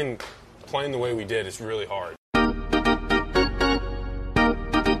playing the way we did is really hard.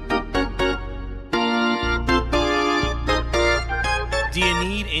 Do you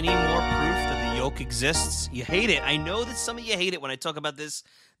need any more proof that the yoke exists? You hate it. I know that some of you hate it when I talk about this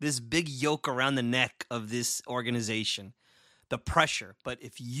big yoke around the neck of this organization, the pressure. But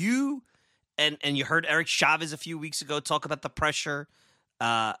if you and you heard Eric Chavez a few weeks ago talk about the pressure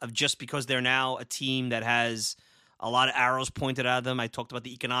of just because they're now a team that has a lot of arrows pointed at them. I talked about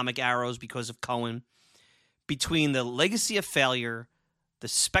the economic arrows because of Cohen. Between the legacy of failure, the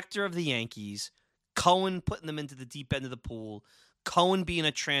specter of the Yankees, Cohen putting them into the deep end of the pool, Cohen being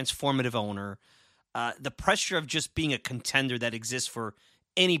a transformative owner, the pressure of just being a contender that exists for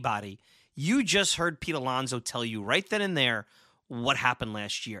anybody. You just heard Pete Alonso tell you right then and there what happened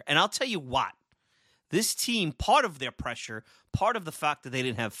last year. And I'll tell you what. This team, part of their pressure, part of the fact that they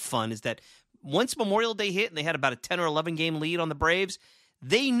didn't have fun is that once Memorial Day hit and they had about a 10 or 11 game lead on the Braves,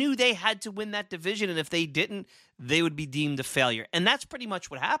 they knew they had to win that division, and if they didn't, they would be deemed a failure. And that's pretty much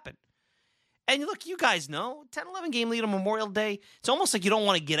what happened. And look, you guys know, 10, 11 game lead on Memorial Day, it's almost like you don't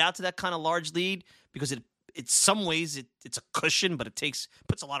want to get out to that kind of large lead because it's some ways it's a cushion, but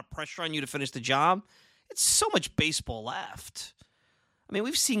puts a lot of pressure on you to finish the job. It's so much baseball left. I mean,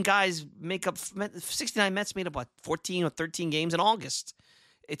 we've seen guys make up 69 Mets made up 14 or 13 games in August.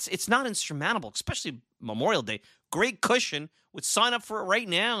 It's not insurmountable, especially Memorial Day. Great cushion. Would sign up for it right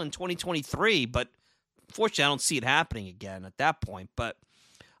now in 2023, but unfortunately, I don't see it happening again at that point. But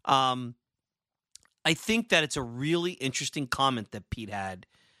I think that it's a really interesting comment that Pete had,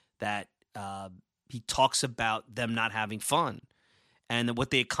 that he talks about them not having fun and that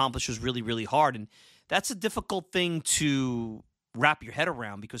what they accomplished was really, really hard. And that's a difficult thing to wrap your head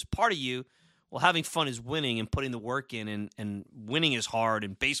around, because part of you, having fun is winning and putting the work in, and winning is hard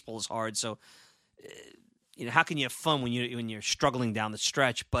and baseball is hard. So, how can you have fun when you're struggling down the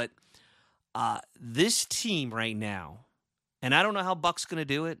stretch? But this team right now, and I don't know how Buck's going to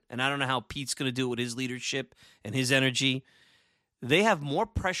do it, and I don't know how Pete's going to do it with his leadership and his energy. They have more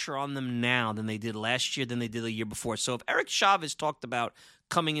pressure on them now than they did last year, than they did the year before. So if Eric Chavez talked about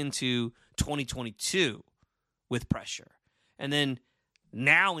coming into 2022 with pressure, and then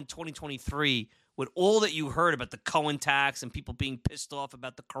now in 2023, with all that you heard about the Cohen tax and people being pissed off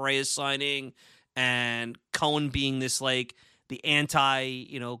about the Correa signing and Cohen being this the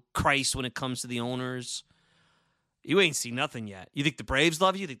anti-Christ when it comes to the owners, you ain't seen nothing yet. You think the Braves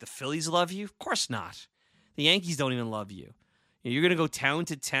love you? You think the Phillies love you? Of course not. The Yankees don't even love you. You're going to go town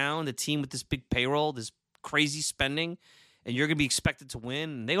to town, the team with this big payroll, this crazy spending, and you're going to be expected to win,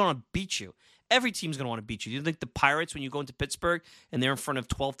 and they're going to beat you. Every team's going to want to beat you. You think the Pirates, when you go into Pittsburgh and they're in front of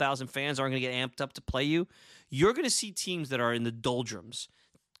 12,000 fans, aren't going to get amped up to play you? You're going to see teams that are in the doldrums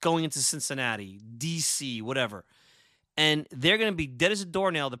going into Cincinnati, D.C., whatever. And they're going to be dead as a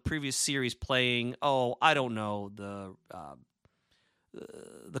doornail the previous series playing, I don't know, the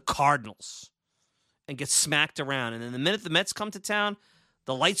Cardinals, and get smacked around. And then the minute the Mets come to town,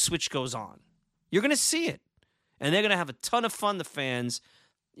 the light switch goes on. You're going to see it. And they're going to have a ton of fun, the fans,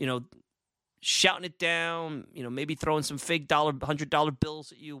 shouting it down, maybe throwing some fake $100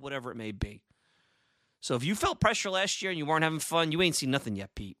 bills at you, whatever it may be. So if you felt pressure last year and you weren't having fun, you ain't seen nothing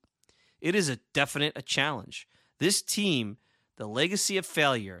yet, Pete. It is a challenge. This team, the legacy of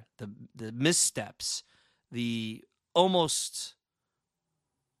failure, the missteps, the almost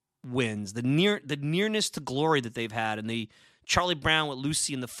wins, the nearness to glory that they've had, and the Charlie Brown with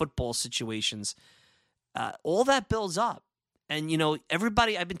Lucy in the football situations, all that builds up. And,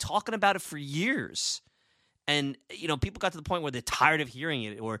 everybody, I've been talking about it for years. And, people got to the point where they're tired of hearing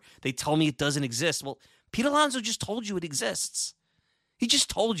it, or they tell me it doesn't exist. Well, Pete Alonso just told you it exists. He just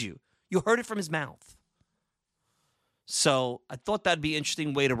told you. You heard it from his mouth. So I thought that'd be an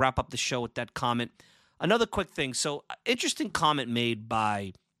interesting way to wrap up the show with that comment. Another quick thing. So interesting comment made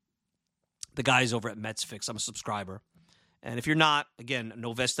by the guys over at Mets Fix. I'm a subscriber. And if you're not, again,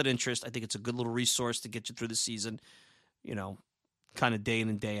 no vested interest, I think it's a good little resource to get you through the season, kind of day in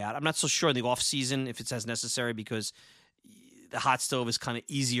and day out. I'm not so sure in the off season if it's as necessary because the hot stove is kind of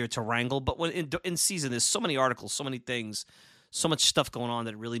easier to wrangle. But when in season, there's so many articles, so many things, so much stuff going on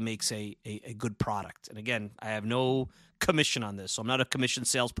that it really makes a good product. And again, I have no commission on this, so I'm not a commission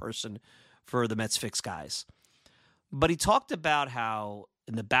salesperson for the Mets Fix guys. But he talked about how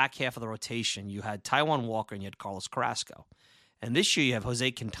in the back half of the rotation, you had Taijuan Walker and you had Carlos Carrasco. And this year you have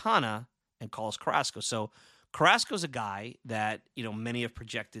Jose Quintana and Carlos Carrasco. So Carrasco's a guy that, many have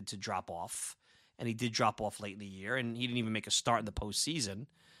projected to drop off. And he did drop off late in the year, and he didn't even make a start in the postseason.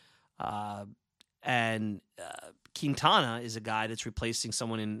 And Quintana is a guy that's replacing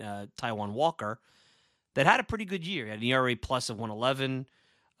someone in Taijuan Walker that had a pretty good year. He had an ERA plus of 111,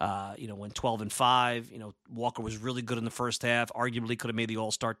 went 12-5. Walker was really good in the first half, arguably could have made the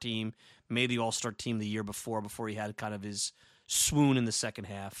All-Star team, the year before he had kind of his swoon in the second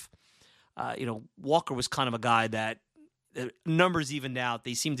half. Walker was kind of a guy that numbers evened out.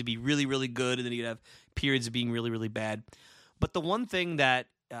 They seemed to be really, really good, and then he'd have periods of being really, really bad. But the one thing that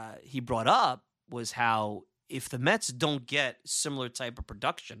he brought up was how if the Mets don't get similar type of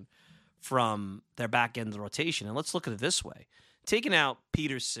production from their back end of the rotation, and let's look at it this way, taking out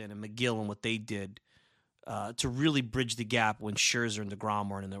Peterson and McGill and what they did to really bridge the gap when Scherzer and DeGrom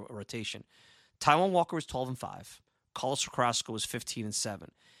weren't in the rotation. Taijuan Walker was 12-5. Carlos Carrasco was 15-7.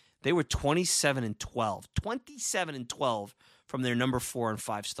 They were 27-12. 27-12 from their number 4 and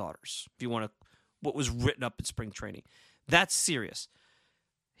 5 starters. If you want to, what was written up in spring training. That's serious.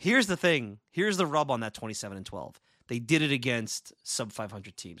 Here's the thing. Here's the rub on that 27-12. They did it against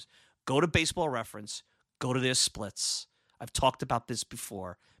sub-500 teams. Go to Baseball Reference. Go to their splits. I've talked about this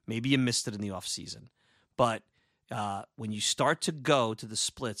before. Maybe you missed it in the offseason. But when you start to go to the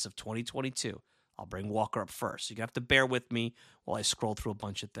splits of 2022, I'll bring Walker up first. You're going to have to bear with me while I scroll through a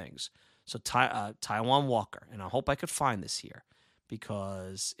bunch of things. So Taijuan Walker, and I hope I could find this here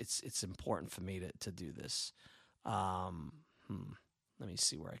because it's important for me to do this. Let me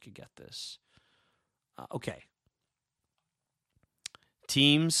see where I could get this. Okay.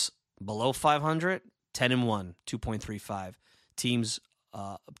 Teams below 500, 10-1, 2.35. Teams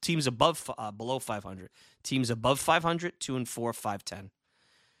above below 500. Teams above 500, 2-4, 5.10.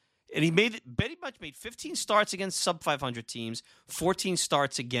 And he pretty much made 15 starts against sub-500 teams, 14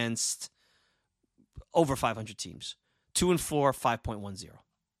 starts against over 500 teams. 2-4, 5.10.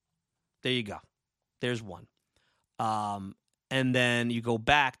 There you go. There's one. And then you go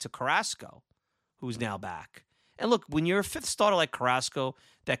back to Carrasco, who's now back. And look, when you're a fifth starter like Carrasco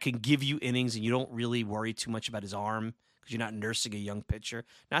that can give you innings and you don't really worry too much about his arm because you're not nursing a young pitcher,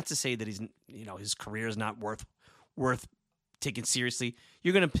 not to say that his career is not worth taken seriously,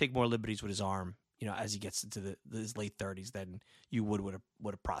 you're going to take more liberties with his arm, as he gets into his late 30s than you would with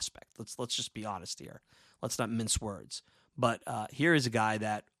a prospect. Let's just be honest here. Let's not mince words. But here is a guy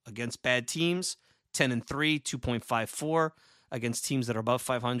that against bad teams, 10-3, 2.54. Against teams that are above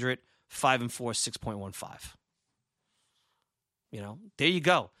 500, 5-4, 6.15. There you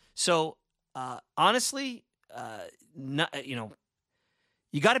go. So honestly,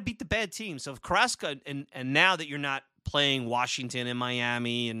 you got to beat the bad teams. So if Carrasco, and now that you're not playing Washington and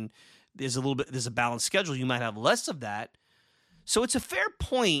Miami, and there's a balanced schedule, you might have less of that. So it's a fair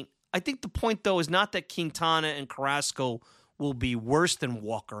point. I think the point though is not that Quintana and Carrasco will be worse than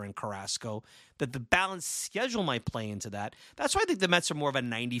Walker and Carrasco, that the balanced schedule might play into that. That's why I think the Mets are more of a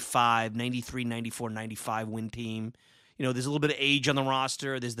 95, 93, 94, 95 win team. there's a little bit of age on the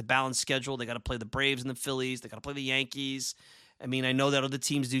roster. There's the balanced schedule. They got to play the Braves and the Phillies. They got to play the Yankees. I mean, I know that other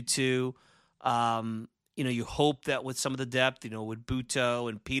teams do too. You hope that with some of the depth, with Butto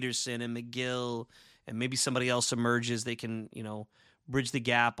and Peterson and McGill and maybe somebody else emerges, they can, bridge the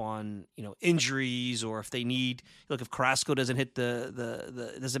gap on, injuries, or if they need, if Carrasco doesn't hit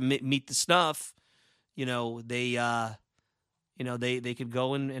doesn't meet the snuff, they could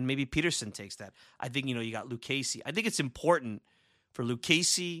go and maybe Peterson takes that. I think, you got Lucchesi. I think it's important for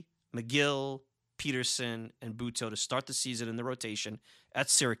Lucchesi, McGill, Peterson, and Butto to start the season in the rotation at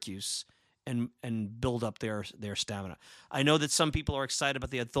Syracuse and build up their stamina. I know that some people are excited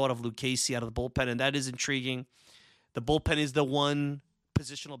about the thought of Lucchesi out of the bullpen, and that is intriguing. The bullpen is the one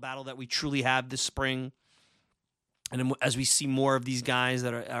positional battle that we truly have this spring. And as we see more of these guys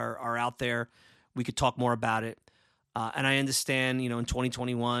that are out there, we could talk more about it. And I understand, in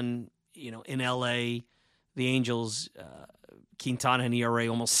 2021, in LA, the Angels, Quintana had an ERA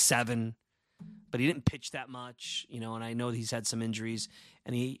almost 7, but he didn't pitch that much, and I know he's had some injuries,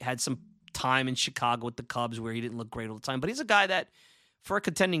 and he had some time in Chicago with the Cubs where he didn't look great all the time. But he's a guy that, for a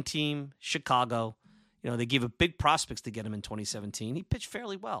contending team, Chicago, they gave up big prospects to get him in 2017. He pitched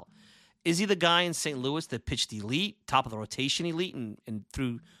fairly well. Is he the guy in St. Louis that pitched elite, top of the rotation elite, and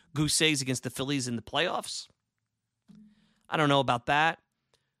threw goose eggs against the Phillies in the playoffs? I don't know about that.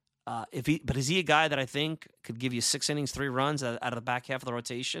 But is he a guy that I think could give you 6 innings, 3 runs out of the back half of the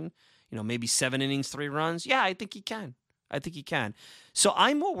rotation? Maybe 7 innings, 3 runs? Yeah, I think he can. So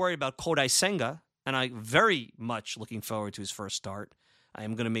I'm more worried about Kodai Senga, and I'm very much looking forward to his first start. I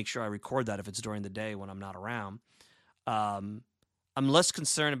am going to make sure I record that if it's during the day when I'm not around. I'm less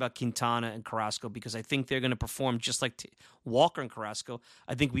concerned about Quintana and Carrasco because I think they're going to perform just like Walker and Carrasco.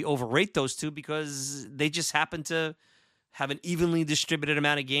 I think we overrate those two because they just happen to have an evenly distributed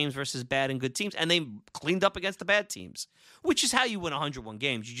amount of games versus bad and good teams, and they cleaned up against the bad teams, which is how you win 101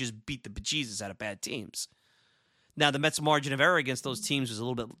 games. You just beat the bejesus out of bad teams. Now, the Mets' margin of error against those teams was a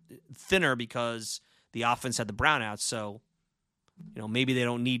little bit thinner because the offense had the brownouts, so maybe they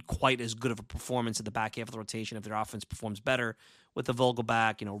don't need quite as good of a performance at the back half of the rotation if their offense performs better with the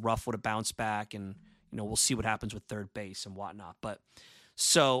Vogelback. Ruff would have bounced back, and we'll see what happens with third base and whatnot. But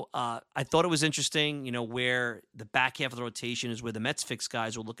so I thought it was interesting, where the back half of the rotation is where the Mets fix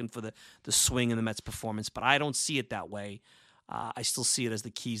guys are looking for the swing in the Mets performance, but I don't see it that way. I still see it as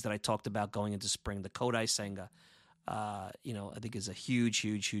the keys that I talked about going into spring. The Kodai Senga, I think is a huge,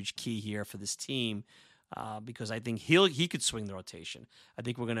 huge, huge key here for this team. Because I think he could swing the rotation. I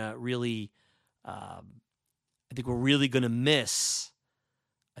think we're gonna really, miss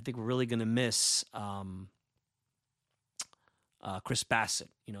Chris Bassett.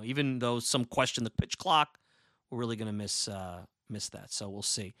 Even though some question the pitch clock, we're really gonna miss that. So we'll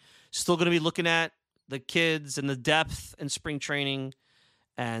see. Still gonna be looking at the kids and the depth in spring training,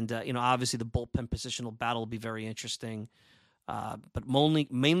 and obviously the bullpen positional battle will be very interesting. But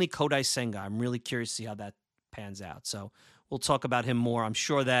mainly Kodai Senga. I'm really curious to see how that pans out. So we'll talk about him more. I'm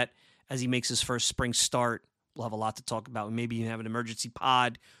sure that as he makes his first spring start, we'll have a lot to talk about. Maybe even have an emergency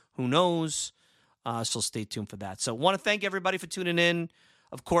pod. Who knows? So stay tuned for that. So want to thank everybody for tuning in.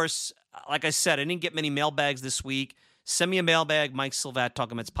 Of course, like I said, I didn't get many mailbags this week. Send me a mailbag, Mike Silva at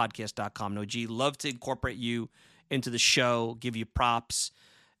TalkingMetsPodcast.com. No G, love to incorporate you into the show, give you props.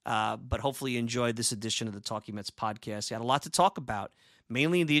 But hopefully you enjoyed this edition of the Talking Mets podcast. You had a lot to talk about,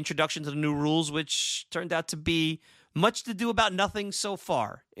 mainly the introduction to the new rules, which turned out to be much to do about nothing so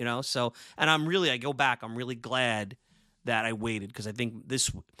far, So, and I'm really glad that I waited because I think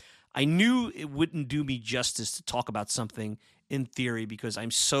I knew it wouldn't do me justice to talk about something in theory because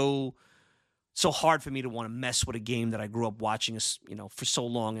I'm so hard for me to want to mess with a game that I grew up watching, for so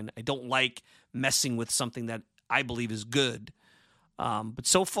long, and I don't like messing with something that I believe is good. But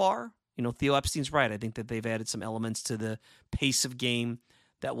so far, Theo Epstein's right. I think that they've added some elements to the pace of game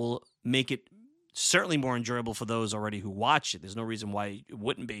that will make it certainly more enjoyable for those already who watch it. There's no reason why it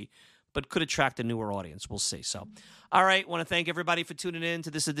wouldn't be, but could attract a newer audience. We'll see. So, all right. Want to thank everybody for tuning in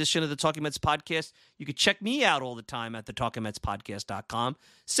to this edition of the Talking Mets podcast. You can check me out all the time at thetalkingmetspodcast.com.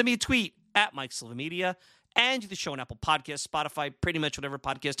 Send me a tweet at Mike Silva Media. And the show on Apple Podcasts, Spotify, pretty much whatever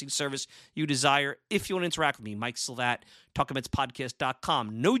podcasting service you desire. If you want to interact with me, Mike Silva at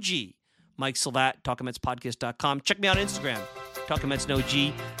TalkingMetsPodcast.com. No G. Mike Silva at TalkingMetsPodcast.com. Check me out on Instagram, Talking Mets No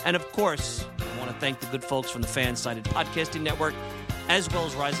G. And of course, I want to thank the good folks from the Fan-Sided Podcasting Network, as well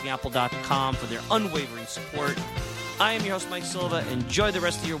as RisingApple.com for their unwavering support. I am your host, Mike Silva. Enjoy the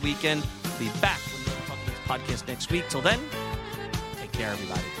rest of your weekend. We'll be back with the Talking Mets podcast next week. Till then, take care,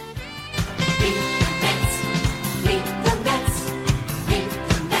 everybody. Meet the Mets, meet the Mets, meet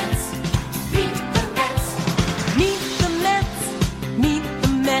the Mets, meet the Mets.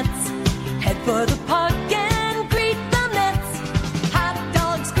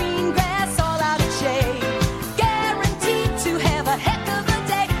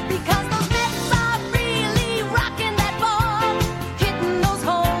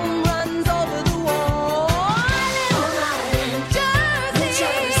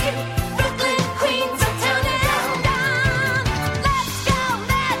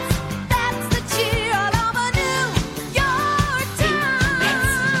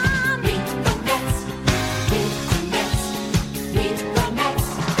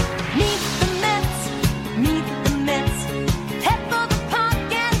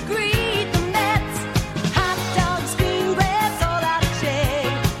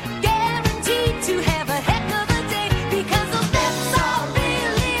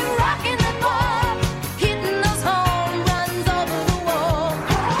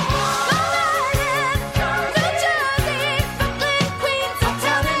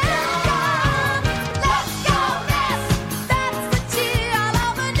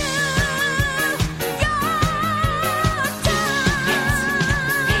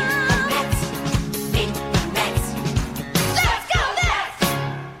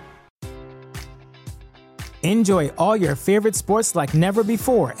 Enjoy all your favorite sports like never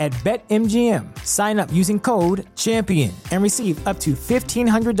before at BetMGM. Sign up using code CHAMPION and receive up to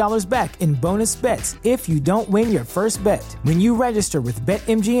 $1,500 back in bonus bets if you don't win your first bet. When you register with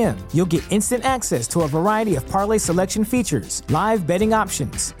BetMGM, you'll get instant access to a variety of parlay selection features, live betting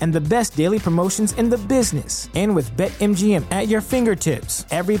options, and the best daily promotions in the business. And with BetMGM at your fingertips,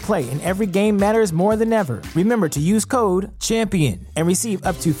 every play and every game matters more than ever. Remember to use code CHAMPION and receive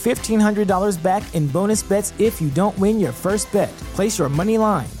up to $1,500 back in bonus bets if you don't win your first bet. Place your money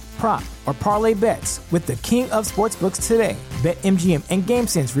line, prop, or parlay bets with the king of sportsbooks today. BetMGM and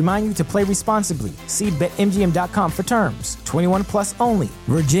GameSense remind you to play responsibly. See BetMGM.com for terms. 21 plus only.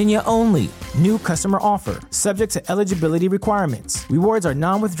 Virginia only. New customer offer. Subject to eligibility requirements. Rewards are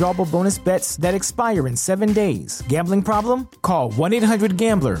non-withdrawable bonus bets that expire in 7 days. Gambling problem? Call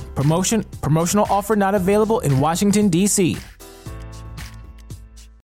 1-800-GAMBLER. Promotional offer not available in Washington, D.C.